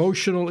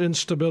 emotional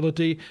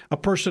instability, a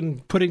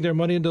person putting their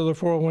money into their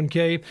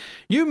 401k.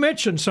 You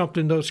mentioned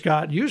something, though,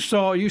 Scott. You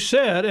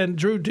said, and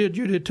Drew did,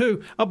 you did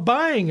too, a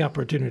buying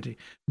opportunity.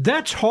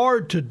 That's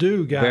hard to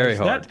do, guys. Very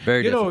hard.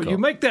 Very difficult. You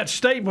make that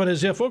statement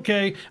as if,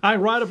 okay, I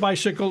ride a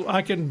bicycle,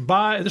 I can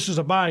buy, this is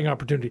a buying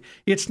opportunity.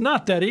 It's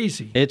not that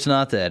easy. It's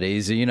not that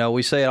easy.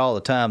 We say it all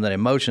the time that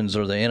emotions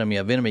are the enemy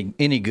of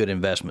any good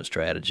investment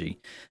strategy.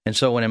 And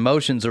so when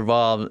emotions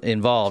are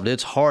involved,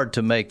 it's hard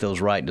to make those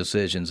right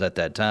decisions at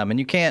that time. And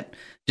you can't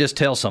just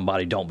tell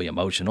somebody don't be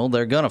emotional.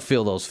 They're going to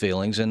feel those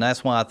feelings. And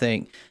that's why I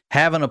think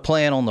having a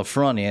plan on the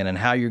front end and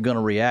how you're going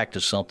to react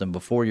to something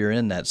before you're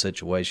in that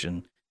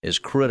situation is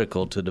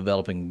critical to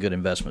developing a good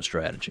investment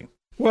strategy.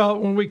 Well,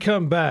 when we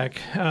come back,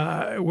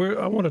 I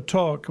want to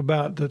talk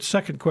about the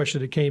second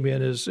question that came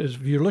in is if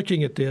you're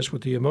looking at this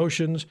with the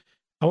emotions,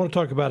 I want to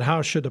talk about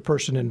how should a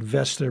person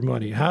invest their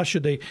money? How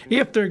should they,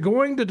 if they're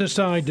going to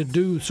decide to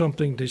do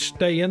something to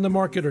stay in the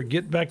market or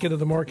get back into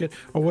the market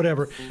or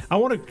whatever, I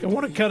want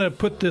to kind of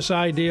put this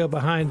idea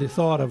behind the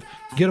thought of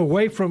get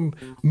away from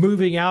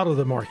moving out of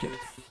the market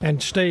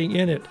and staying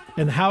in it.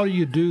 And how do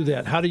you do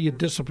that? How do you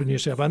discipline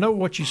yourself? I know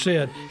what you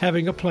said,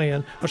 having a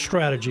plan, a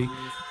strategy,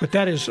 but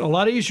that is a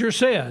lot easier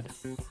said,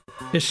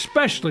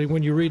 especially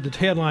when you read the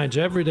headlines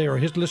every day or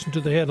listen to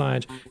the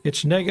headlines.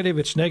 It's negative,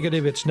 it's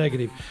negative, it's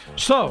negative.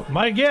 So,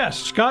 my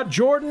guests, Scott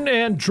Jordan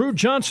and Drew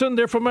Johnson,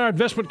 they're from our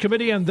investment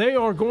committee, and they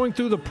are going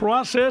through the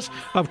process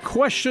of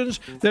questions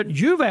that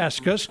you've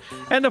asked us.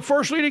 And the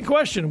first leading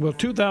question, will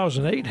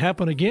 2008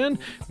 happen again?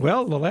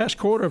 Well, the last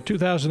quarter of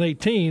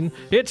 2018,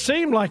 it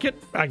seemed like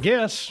it, I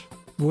guess.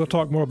 We'll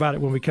talk more about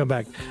it when we come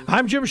back.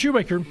 I'm Jim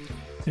Shoemaker,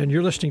 and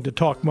you're listening to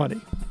Talk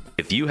Money.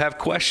 If you have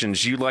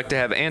questions you'd like to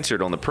have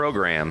answered on the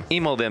program,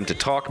 email them to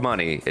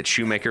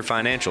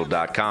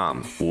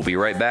talkmoney@shoemakerfinancial.com. We'll be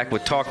right back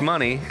with Talk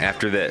Money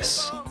after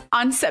this.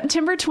 On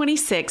September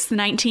 26,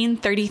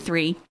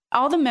 1933,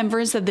 all the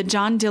members of the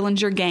John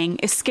Dillinger Gang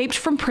escaped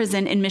from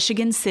prison in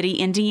Michigan City,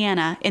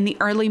 Indiana, in the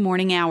early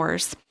morning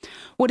hours.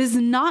 What is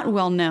not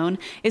well known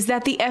is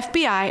that the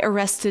FBI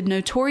arrested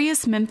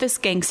notorious Memphis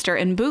gangster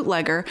and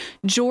bootlegger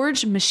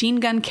George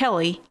Machine Gun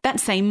Kelly that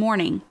same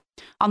morning,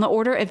 on the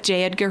order of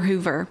J. Edgar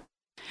Hoover.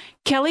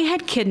 Kelly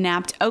had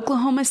kidnapped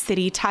Oklahoma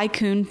City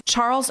tycoon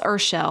Charles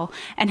Urschel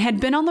and had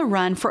been on the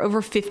run for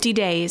over 50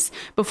 days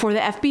before the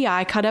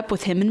FBI caught up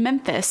with him in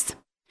Memphis.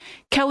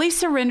 Kelly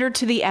surrendered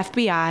to the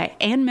FBI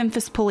and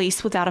Memphis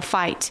police without a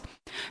fight.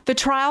 The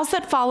trials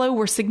that follow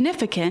were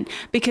significant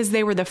because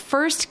they were the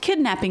first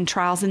kidnapping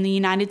trials in the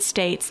United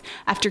States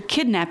after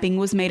kidnapping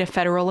was made a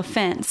federal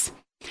offense.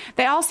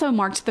 They also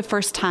marked the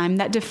first time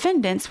that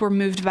defendants were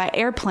moved by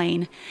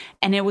airplane,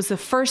 and it was the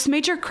first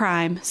major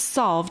crime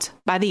solved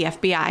by the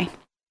FBI.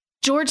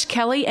 George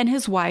Kelly and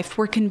his wife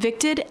were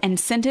convicted and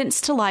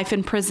sentenced to life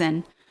in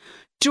prison.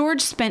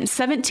 George spent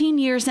 17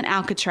 years in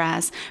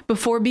Alcatraz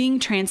before being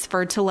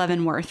transferred to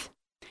Leavenworth.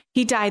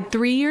 He died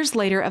 3 years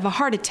later of a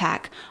heart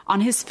attack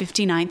on his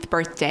 59th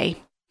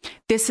birthday.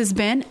 This has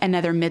been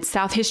another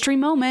Mid-South History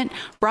Moment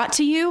brought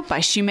to you by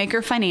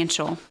Shoemaker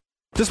Financial.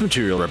 This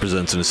material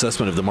represents an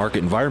assessment of the market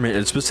environment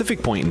at a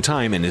specific point in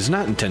time and is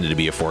not intended to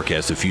be a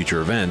forecast of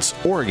future events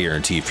or a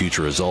guarantee of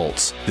future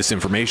results. This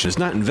information is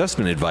not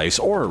investment advice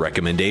or a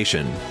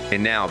recommendation.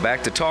 And now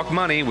back to Talk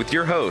Money with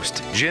your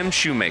host, Jim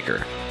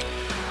Shoemaker.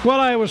 Well,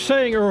 I was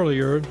saying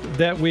earlier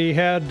that we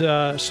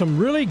had some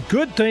really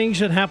good things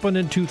that happened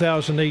in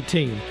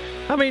 2018.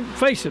 I mean,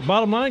 face it,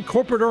 bottom line,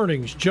 corporate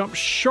earnings jumped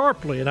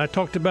sharply, and I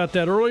talked about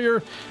that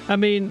earlier. I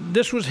mean,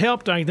 this was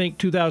helped, I think,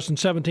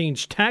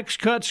 2017's tax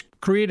cuts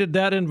created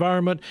that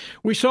environment.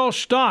 We saw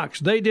stocks.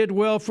 They did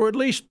well for at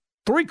least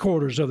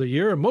 3/4 of the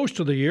year, or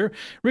most of the year,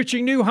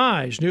 reaching new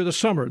highs near the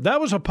summer.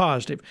 That was a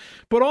positive.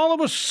 But all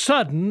of a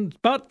sudden,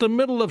 about the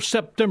middle of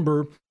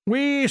September,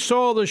 we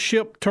saw the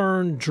ship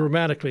turn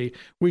dramatically.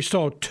 We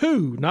saw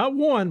two, not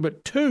one,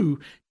 but two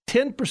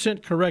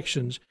 10%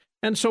 corrections.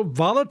 And so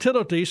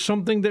volatility,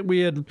 something that we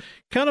had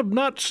kind of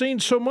not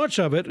seen so much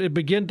of it, it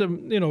began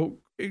to,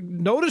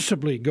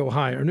 noticeably go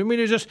higher. I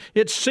mean,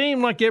 it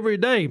seemed like every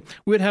day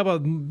we'd have a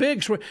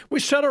big swing. We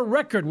set a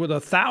record with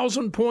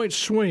 1,000-point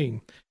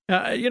swing.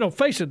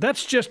 Face it,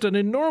 that's just an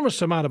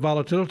enormous amount of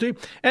volatility,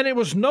 and it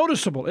was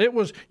noticeable.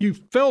 You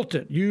felt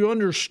it, you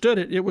understood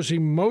it, it was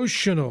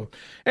emotional.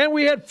 And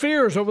we had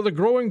fears over the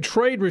growing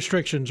trade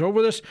restrictions,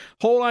 over this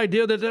whole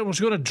idea that it was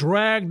going to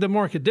drag the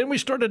market. Then we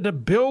started to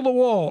build the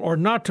wall, or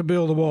not to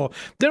build the wall.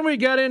 Then we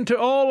got into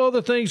all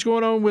other things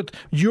going on with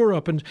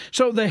Europe. And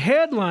so the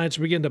headlines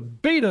began to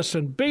beat us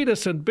and beat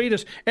us and beat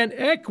us, and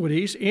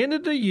equities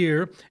ended the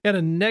year in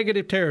a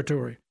negative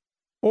territory.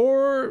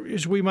 Or,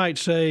 as we might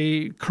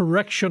say,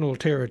 correctional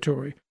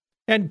territory.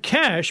 And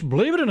cash,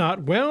 believe it or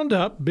not, wound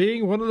up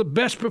being one of the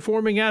best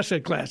performing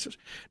asset classes.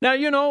 Now,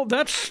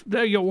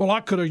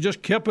 I could have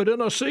just kept it in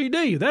a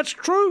CD. That's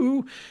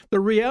true. The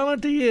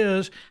reality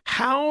is,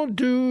 how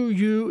do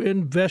you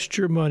invest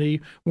your money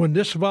when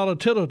this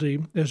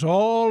volatility is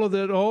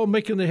all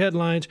making the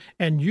headlines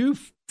and you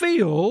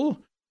feel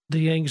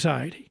the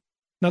anxiety?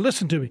 Now,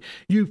 listen to me.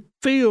 You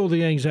feel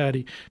the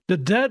anxiety.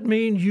 Did that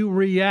mean you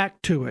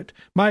react to it?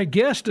 My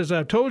guest, as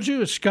I've told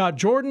you, is Scott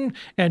Jordan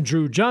and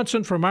Drew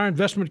Johnson from our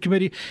investment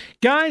committee.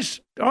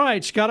 Guys, all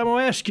right, Scott, I'm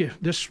going to ask you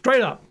this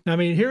straight up. I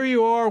mean, here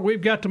you are. We've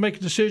got to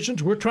make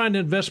decisions. We're trying to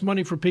invest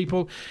money for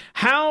people.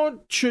 How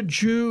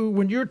should you,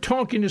 when you're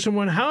talking to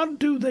someone, how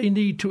do they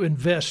need to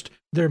invest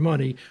their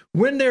money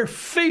when they're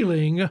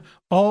feeling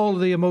all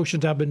the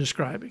emotions I've been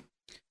describing?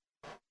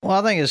 Well,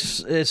 I think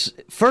it's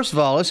first of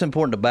all, it's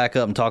important to back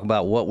up and talk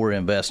about what we're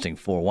investing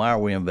for. Why are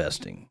we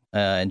investing?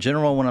 In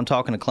general, when I'm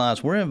talking to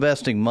clients, we're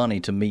investing money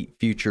to meet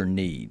future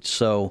needs.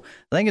 So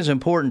I think it's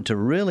important to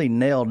really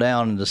nail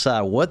down and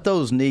decide what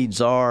those needs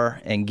are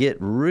and get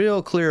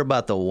real clear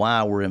about the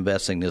why we're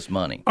investing this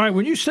money. All right,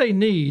 when you say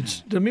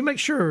needs, let me make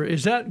sure,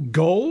 is that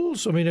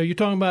goals? I mean, are you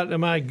talking about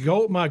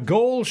my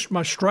goals,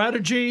 my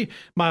strategy,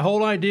 my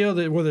whole idea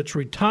that whether it's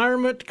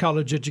retirement,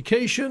 college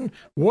education,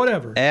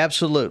 whatever?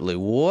 Absolutely.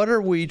 What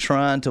are we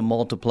trying to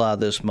multiply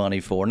this money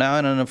for? Now,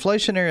 in an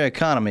inflationary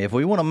economy, if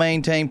we want to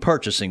maintain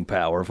purchasing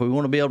power, if we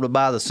want to be able to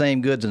buy the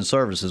same goods and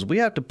services, we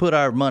have to put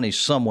our money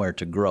somewhere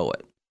to grow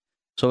it.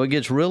 So it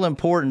gets real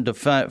important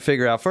to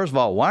figure out, first of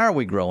all, why are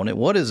we growing it?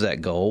 What is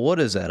that goal? What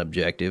is that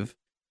objective?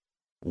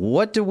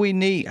 What do we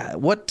need?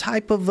 What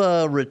type of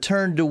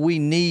return do we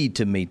need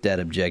to meet that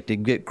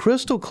objective? Get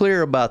crystal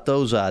clear about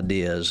those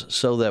ideas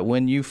so that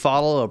when you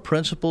follow a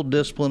principled,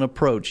 disciplined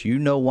approach, you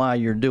know why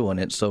you're doing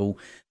it. So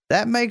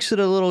that makes it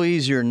a little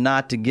easier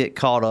not to get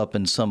caught up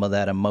in some of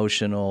that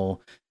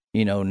emotional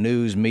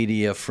news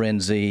media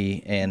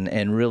frenzy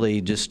and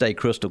really just stay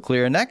crystal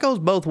clear. And that goes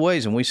both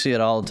ways, and we see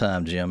it all the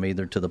time, Jim,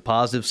 either to the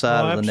positive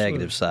side or the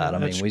negative side. I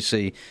mean, we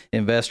see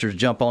investors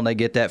jump on, they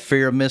get that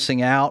fear of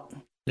missing out.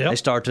 Yep. They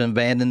start to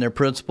abandon their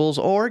principles,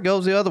 or it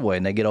goes the other way,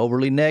 and they get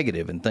overly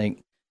negative and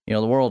think,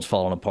 the world's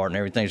falling apart and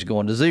everything's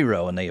going to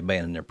zero, and they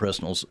abandon their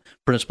principles.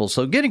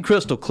 So getting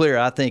crystal clear,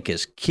 I think,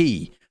 is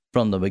key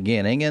from the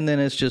beginning, and then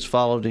it's just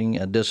following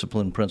a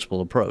disciplined,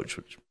 principled approach,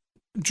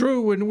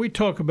 Drew, when we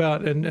talk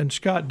about, and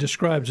Scott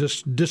describes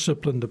this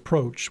disciplined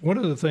approach, one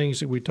of the things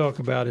that we talk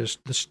about is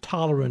this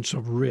tolerance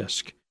of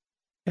risk.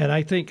 And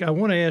I think I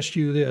want to ask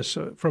you this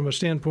from a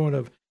standpoint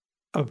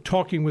of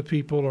talking with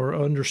people or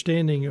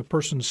understanding a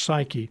person's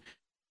psyche.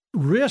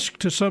 risk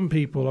to some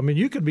people. I mean,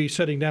 you could be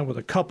sitting down with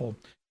a couple,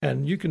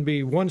 and you can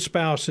be one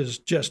spouse is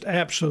just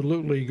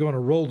absolutely going to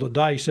roll the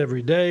dice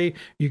every day.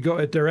 You go,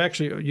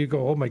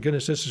 oh my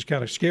goodness, this is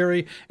kind of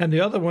scary. And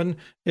the other one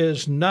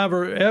is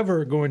never,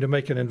 ever going to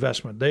make an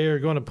investment. They are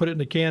going to put it in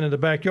the can in the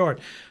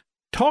backyard.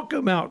 Talk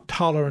about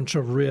tolerance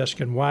of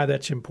risk and why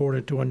that's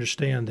important to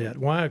understand that,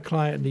 why a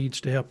client needs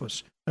to help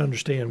us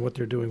understand what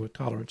they're doing with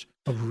tolerance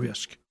of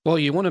risk. Well,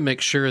 you want to make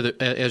sure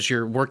that as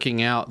you're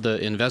working out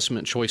the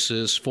investment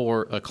choices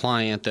for a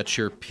client that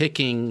you're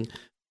picking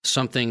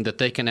something that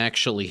they can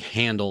actually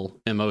handle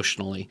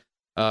emotionally.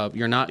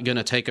 You're not going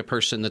to take a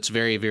person that's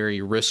very,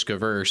 very risk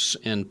averse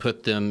and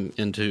put them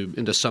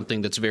into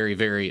something that's very,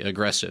 very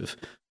aggressive.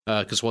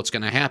 Because what's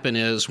going to happen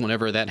is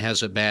whenever that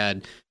has a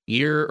bad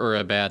year or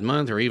a bad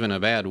month or even a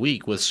bad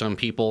week with some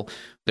people,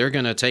 they're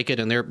going to take it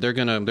and they're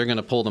going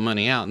to pull the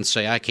money out and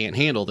say, I can't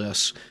handle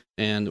this.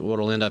 And what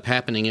will end up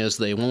happening is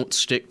they won't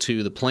stick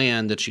to the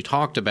plan that you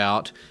talked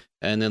about,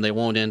 and then they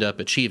won't end up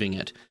achieving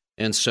it.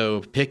 And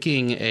so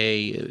picking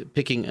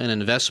an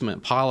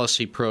investment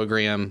policy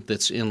program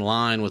that's in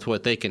line with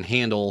what they can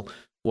handle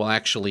will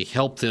actually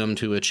help them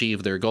to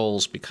achieve their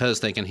goals because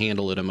they can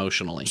handle it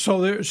emotionally.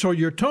 So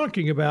you're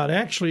talking about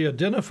actually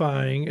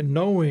identifying and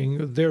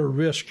knowing their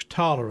risk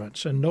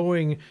tolerance and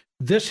knowing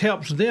this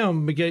helps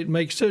them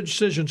make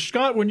decisions.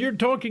 Scott, when you're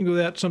talking to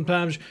that,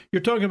 sometimes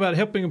you're talking about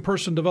helping a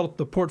person develop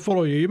the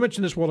portfolio. You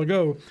mentioned this a while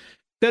ago.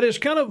 That is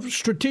kind of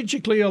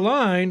strategically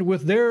aligned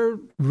with their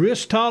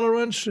risk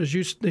tolerance, as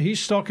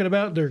he's talking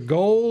about, their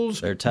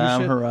goals. Their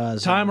time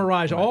horizon. Time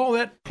horizon. Right. All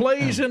that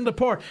plays into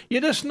part.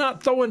 You're just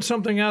not throwing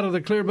something out of the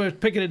clear,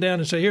 but picking it down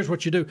and say, here's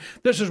what you do.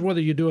 This is whether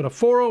you're doing a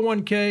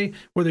 401k,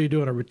 whether you're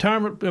doing a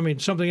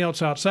retirement, something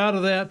else outside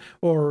of that,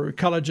 or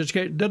college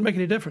education. It doesn't make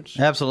any difference.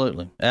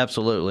 Absolutely.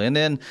 And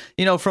then,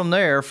 from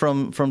there,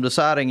 from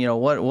deciding,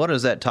 what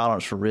is that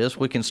tolerance for risk,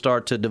 we can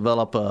start to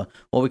develop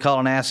what we call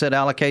an asset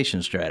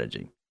allocation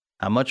strategy.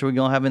 How much are we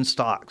going to have in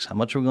stocks? How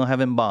much are we going to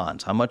have in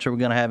bonds? How much are we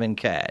going to have in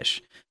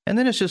cash? And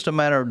then it's just a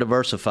matter of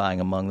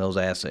diversifying among those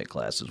asset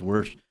classes.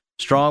 We're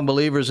strong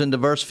believers in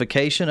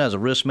diversification as a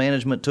risk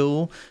management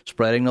tool,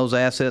 spreading those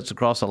assets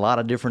across a lot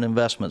of different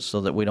investments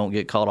so that we don't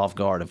get caught off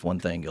guard if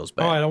one thing goes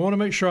bad. All right, I want to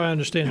make sure I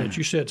understand that.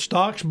 You said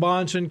stocks,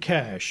 bonds, and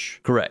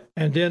cash. Correct.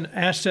 And then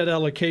asset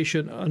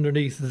allocation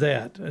underneath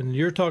that. And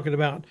you're talking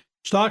about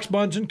stocks,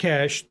 bonds, and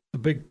cash, the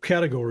big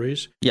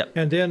categories. Yep.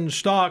 And then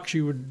stocks,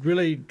 you were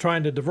really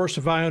trying to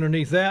diversify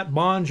underneath that.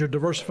 Bonds, you're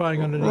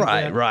diversifying underneath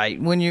that.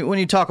 Right. When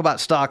you talk about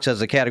stocks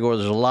as a category,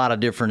 there's a lot of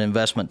different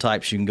investment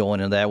types you can go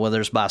into that. Whether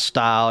it's by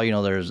style,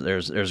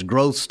 there's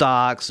growth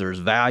stocks, there's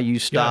value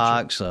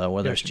stocks. Gotcha.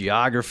 Whether it's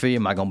geography,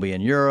 am I going to be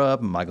in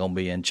Europe? Am I going to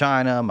be in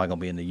China? Am I going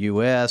to be in the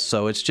U.S.?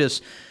 So it's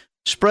just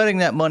spreading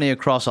that money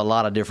across a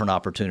lot of different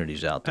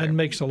opportunities out there. That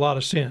makes a lot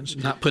of sense.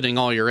 Not putting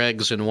all your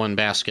eggs in one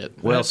basket.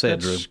 Well said,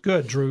 Drew. That's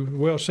good, Drew.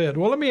 Well said.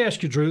 Well, let me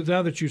ask you, Drew,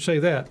 now that you say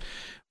that,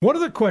 one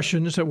of the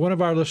questions that one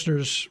of our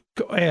listeners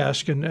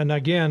asked, and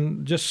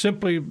again, just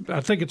simply,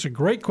 I think it's a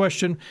great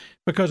question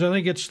because I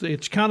think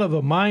it's kind of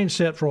a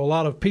mindset for a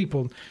lot of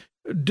people.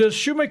 Does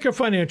Shoemaker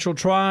Financial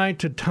try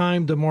to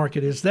time the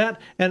market? Is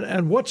that,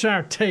 and what's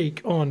our take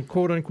on,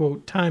 quote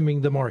unquote,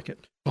 timing the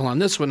market? Well, on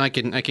this one, I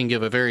can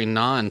give a very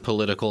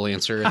non-political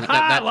answer. And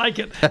I like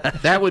it.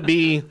 that would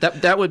be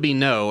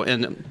no,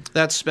 and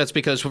that's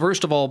because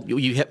first of all,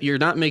 you're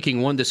not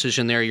making one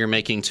decision there. You're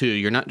making two.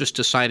 You're not just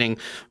deciding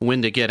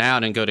when to get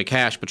out and go to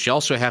cash, but you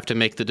also have to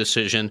make the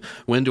decision,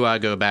 when do I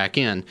go back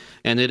in?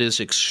 And it is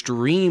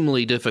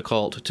extremely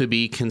difficult to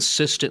be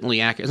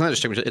consistently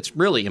accurate. It's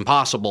really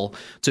impossible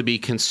to be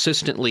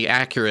consistently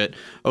accurate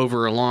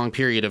over a long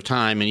period of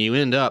time, and you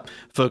end up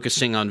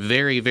focusing on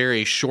very,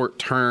 very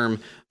short-term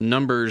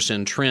numbers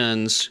and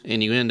trends,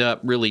 and you end up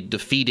really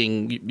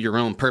defeating your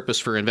own purpose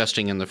for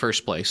investing in the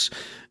first place.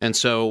 And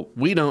so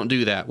we don't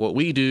do that. What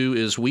we do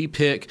is we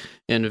pick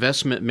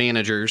investment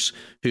managers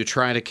who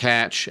try to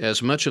catch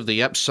as much of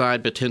the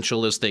upside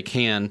potential as they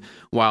can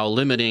while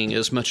limiting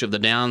as much of the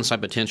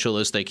downside potential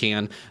as they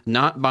can,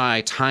 not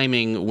by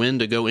timing when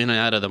to go in and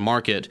out of the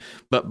market,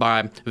 but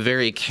by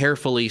very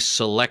carefully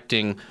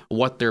selecting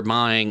what they're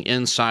buying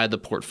inside the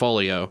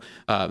portfolio,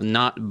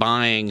 not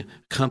buying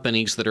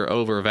companies that are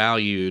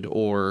overvalued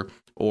or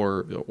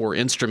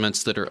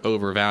instruments that are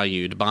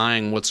overvalued,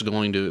 buying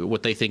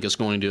what they think is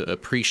going to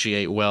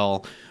appreciate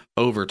well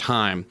over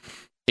time.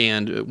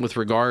 And with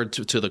regard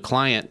to the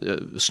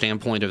client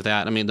standpoint of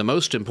that, I mean, the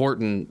most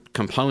important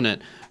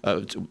component,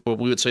 what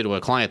we would say to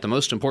a client, the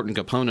most important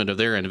component of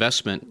their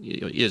investment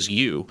is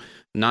you,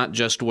 not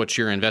just what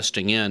you're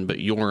investing in,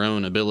 but your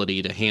own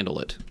ability to handle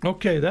it.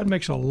 Okay, that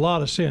makes a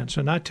lot of sense.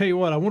 And I tell you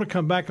what, I want to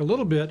come back a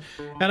little bit,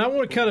 and I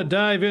want to kind of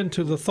dive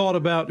into the thought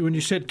about when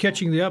you said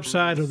catching the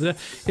upside of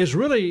is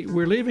really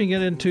we're leaving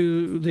it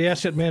into the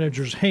asset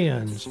manager's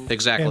hands.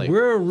 Exactly. And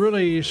we're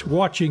really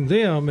watching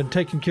them and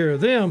taking care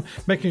of them,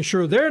 making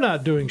sure they're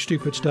not doing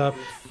stupid stuff,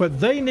 but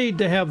they need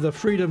to have the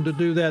freedom to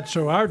do that.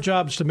 So our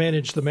job is to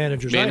manage the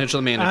manager's Manage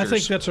the managers. I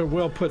think that's a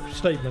well-put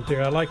statement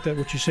there. I like that,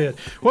 what you said.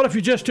 Well, if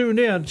you just tuned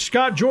in,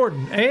 Scott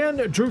Jordan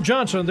and Drew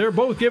Johnson, they're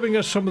both giving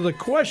us some of the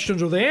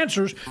questions or the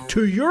answers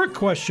to your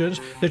questions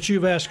that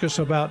you've asked us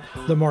about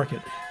the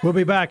market. We'll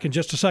be back in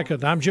just a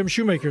second. I'm Jim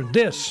Shoemaker.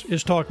 This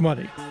is Talk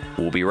Money.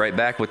 We'll be right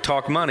back with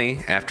Talk Money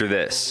after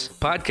this.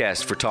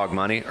 Podcasts for Talk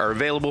Money are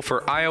available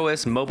for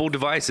iOS mobile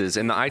devices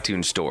in the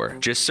iTunes Store.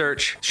 Just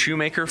search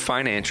Shoemaker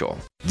Financial.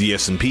 The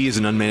S&P is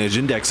an unmanaged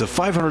index of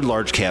 500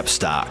 large-cap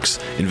stocks.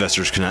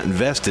 Investors cannot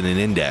invest in an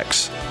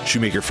index.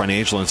 Shoemaker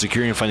Financial and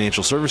Securian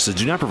Financial Services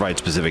do not provide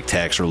specific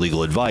tax or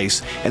legal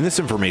advice, and this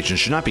information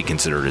should not be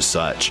considered as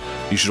such.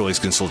 You should always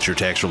consult your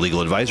tax or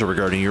legal advisor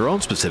regarding your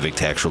own specific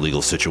tax or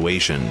legal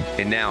situation.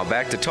 And now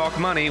back to Talk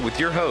Money with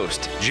your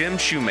host, Jim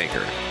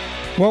Shoemaker.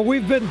 Well,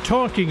 we've been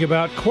talking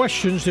about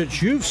questions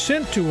that you've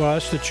sent to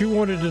us that you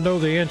wanted to know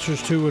the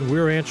answers to, and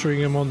we're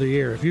answering them on the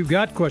air. If you've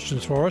got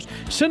questions for us,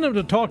 send them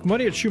to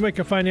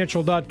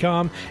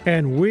talkmoney@shoemakerfinancial.com,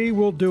 and we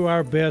will do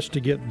our best to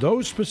get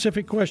those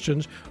specific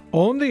questions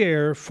on the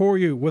air for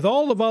you. With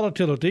all the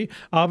volatility,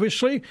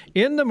 obviously,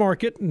 in the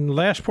market in the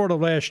last part of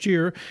last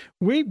year,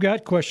 we've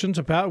got questions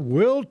about,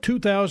 will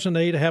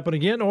 2008 happen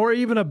again? Or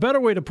even a better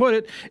way to put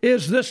it,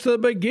 is this the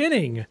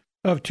beginning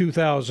of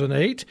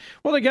 2008?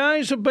 Well, the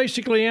guys have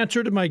basically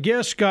answered, and my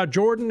guests, Scott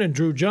Jordan and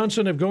Drew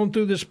Johnson, have gone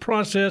through this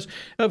process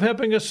of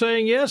helping us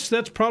saying, yes,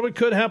 that's probably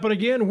could happen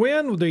again.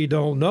 When? They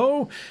don't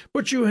know.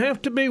 But you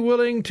have to be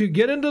willing to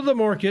get into the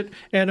market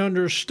and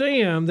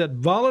understand that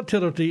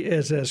volatility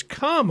is as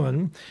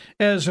common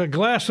as a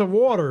glass of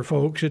water,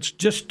 folks. It's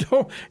just,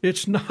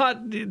 it's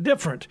not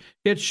different.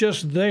 It's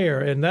just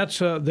there. And that's,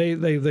 they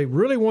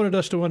really wanted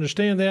us to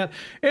understand that.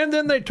 And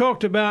then they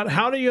talked about,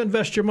 how do you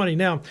invest your money?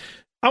 Now,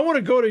 I want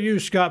to go to you,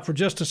 Scott, for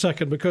just a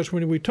second, because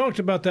when we talked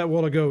about that a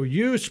while ago,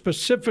 you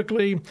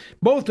specifically,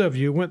 both of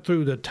you went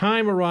through the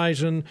time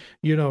horizon,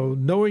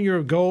 knowing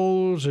your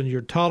goals and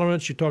your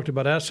tolerance. You talked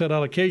about asset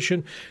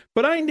allocation.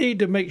 But I need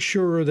to make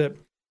sure that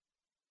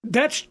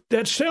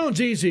sounds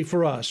easy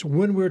for us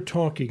when we're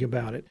talking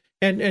about it.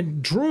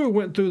 And Drew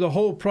went through the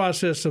whole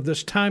process of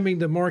this timing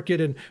the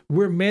market, and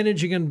we're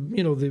managing, and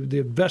the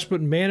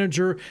investment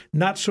manager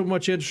not so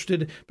much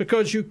interested,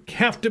 because you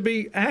have to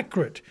be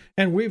accurate,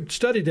 and we've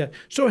studied that.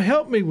 So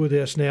help me with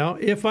this now.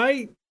 If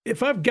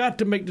I've got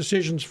to make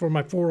decisions for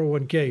my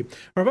 401k,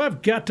 or if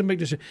I've got to make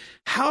decisions,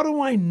 how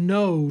do I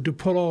know to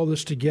put all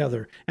this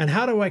together, and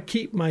how do I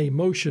keep my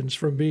emotions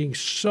from being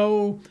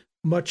so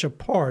much a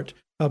part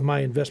of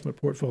my investment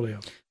portfolio?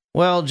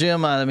 Well,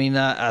 Jim,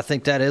 I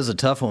think that is a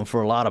tough one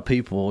for a lot of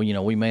people.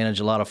 We manage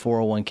a lot of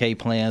 401k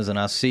plans, and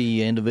I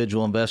see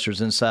individual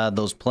investors inside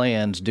those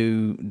plans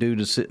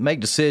make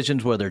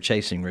decisions where they're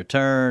chasing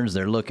returns.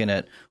 They're looking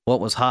at what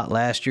was hot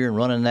last year and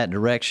running in that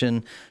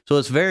direction. So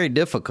it's very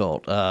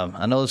difficult.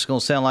 I know this is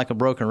going to sound like a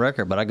broken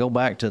record, but I go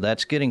back to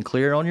that's getting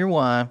clear on your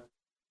why,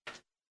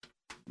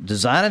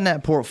 designing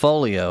that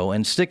portfolio,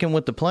 and sticking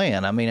with the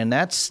plan. And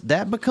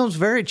that becomes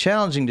very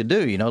challenging to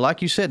do.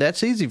 Like you said,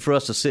 that's easy for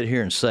us to sit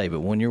here and say, but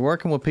when you're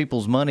working with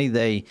people's money,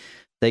 they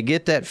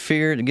get that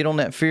fear, to get on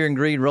that fear and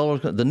greed roller.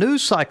 The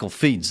news cycle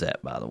feeds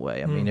that, by the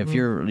way. If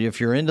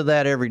you're into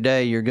that every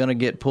day, you're going to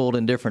get pulled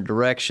in different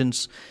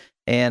directions.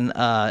 And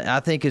I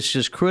think it's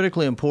just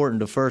critically important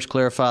to first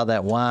clarify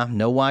that why,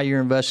 know why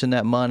you're investing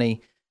that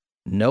money.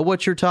 Know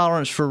what your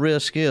tolerance for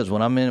risk is.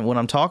 When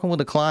I'm talking with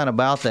a client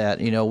about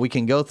that, we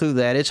can go through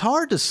that. It's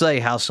hard to say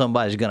how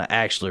somebody's going to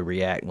actually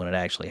react when it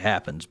actually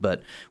happens,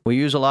 but we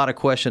use a lot of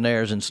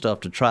questionnaires and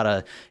stuff to try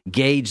to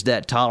gauge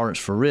that tolerance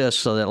for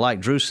risk, so that, like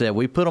Drew said,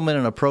 we put them in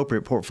an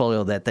appropriate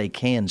portfolio that they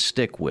can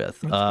stick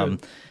with.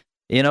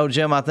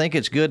 Jim, I think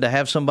it's good to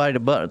have somebody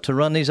to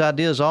run these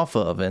ideas off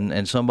of,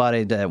 and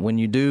somebody that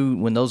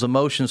when those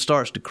emotions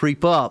starts to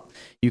creep up,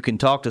 you can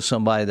talk to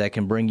somebody that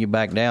can bring you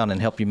back down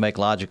and help you make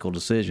logical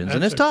decisions.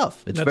 And it's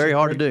tough. It's very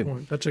hard to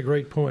do. That's a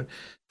great point.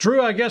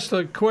 Drew, I guess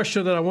the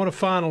question that I want to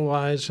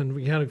finalize, and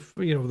we kind of,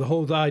 the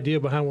whole idea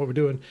behind what we're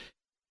doing,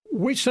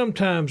 we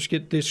sometimes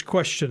get this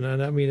question,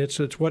 and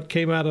it's what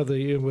came out of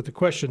with the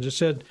questions. It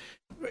said,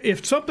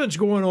 if something's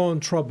going on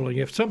troubling,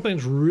 if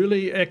something's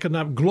really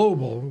economic,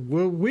 global,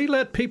 will we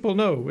let people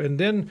know? And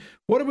then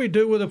what do we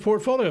do with the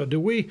portfolio?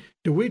 Do we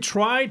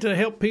try to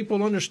help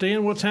people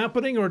understand what's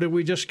happening, or do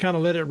we just kind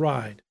of let it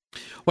ride?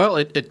 Well,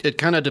 it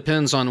kind of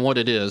depends on what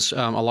it is.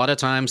 A lot of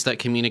times that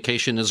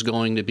communication is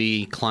going to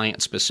be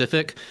client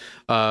specific.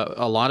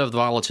 A lot of the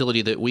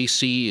volatility that we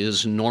see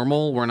is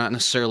normal. We're not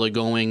necessarily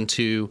going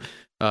to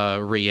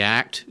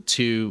react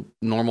to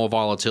normal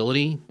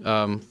volatility.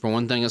 For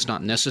one thing, it's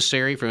not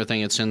necessary. For another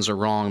thing, it sends a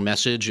wrong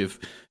message if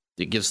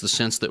it gives the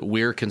sense that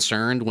we're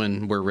concerned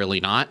when we're really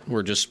not.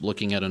 We're just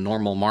looking at a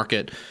normal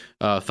market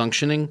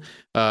functioning.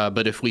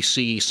 But if we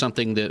see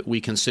something that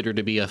we consider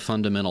to be a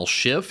fundamental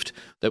shift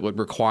that would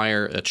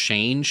require a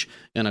change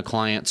in a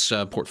client's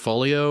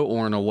portfolio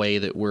or in a way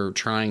that we're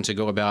trying to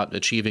go about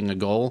achieving a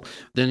goal,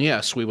 then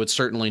yes, we would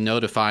certainly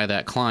notify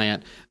that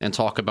client and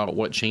talk about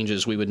what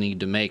changes we would need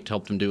to make to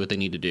help them do what they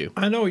need to do.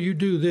 I know you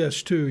do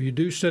this too. You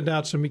do send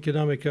out some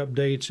economic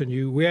updates,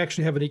 and we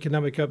actually have an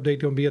economic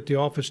update going to be at the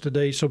office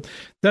today. So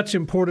that's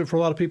important for a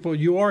lot of people.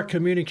 You are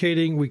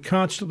communicating. We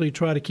constantly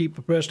try to keep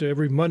abreast.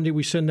 Every Monday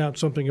we send out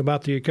something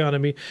about the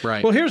economy.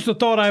 Right. Well, here's the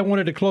thought I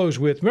wanted to close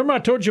with. Remember I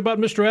told you about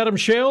Mr. Adam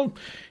Schell?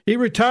 He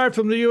retired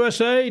from the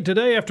USA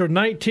today after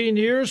 19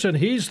 years, and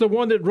he's the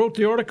one that wrote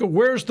the article,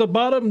 Where's the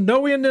Bottom?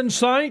 No End in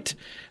Sight.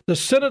 The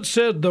Senate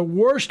said the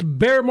worst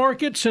bear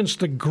market since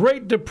the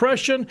Great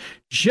Depression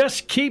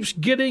just keeps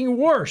getting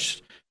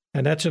worse.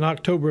 And that's in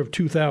October of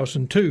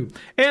 2002.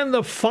 And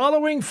the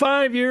following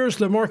 5 years,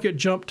 the market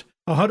jumped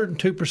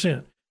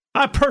 102%.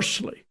 I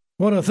personally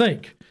want to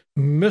thank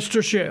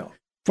Mr. Schell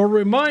for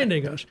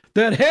reminding us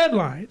that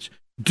headlines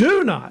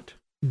do not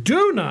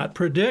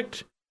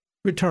predict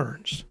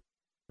returns.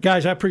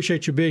 Guys, I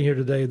appreciate you being here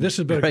today. This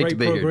has been a great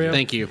program.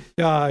 Thank you.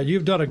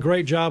 You've done a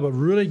great job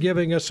of really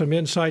giving us some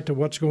insight to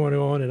what's going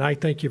on, and I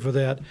thank you for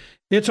that.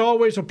 It's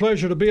always a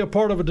pleasure to be a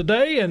part of it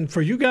today, and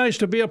for you guys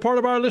to be a part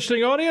of our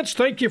listening audience,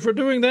 thank you for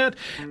doing that.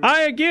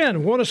 I,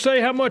 again, want to say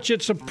how much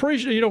it's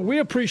appreciated. We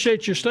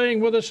appreciate you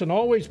staying with us and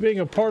always being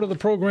a part of the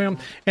program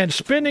and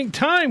spending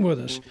time with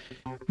us.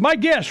 My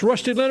guests,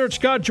 Rusty Leonard,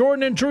 Scott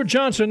Jordan, and Drew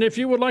Johnson. If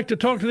you would like to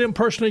talk to them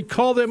personally,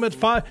 call them at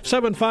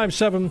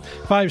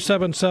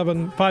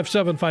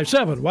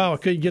 757-577-5757. Wow,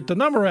 can you get the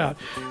number out?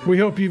 We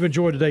hope you've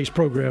enjoyed today's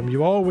program.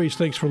 You always,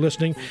 thanks for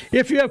listening.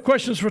 If you have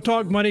questions for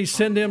Talk Money,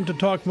 send them to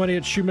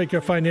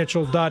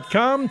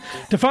talkmoney@shoemakerfinancial.com.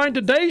 To find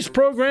today's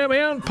program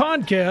and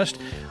podcast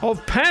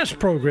of past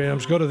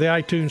programs, go to the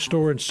iTunes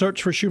store and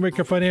search for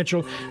Shoemaker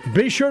Financial.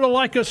 Be sure to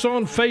like us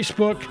on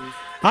Facebook.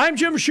 I'm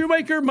Jim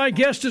Shoemaker. My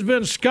guest has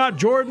been Scott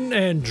Jordan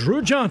and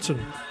Drew Johnson.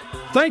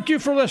 Thank you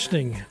for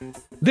listening.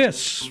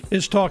 This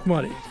is Talk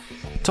Money.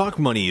 Talk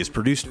Money is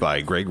produced by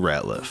Greg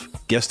Ratliff.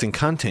 Guest and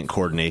content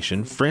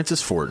coordination,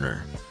 Francis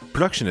Fortner.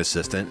 Production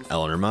assistant,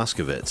 Eleanor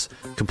Moskowitz.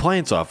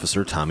 Compliance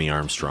officer, Tommy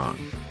Armstrong.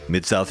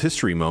 Mid-South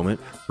History Moment,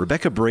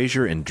 Rebecca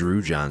Brazier and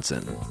Drew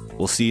Johnson.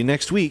 We'll see you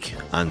next week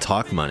on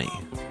Talk Money.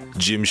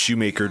 Jim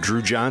Shoemaker,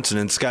 Drew Johnson,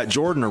 and Scott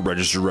Jordan are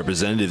registered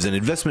representatives and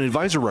investment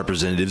advisor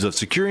representatives of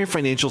Securian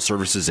Financial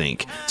Services,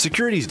 Inc.,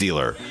 securities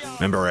dealer,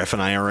 member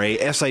FNIRA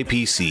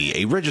SIPC,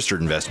 a registered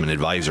investment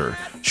advisor.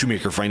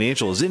 Shoemaker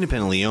Financial is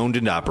independently owned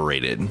and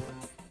operated.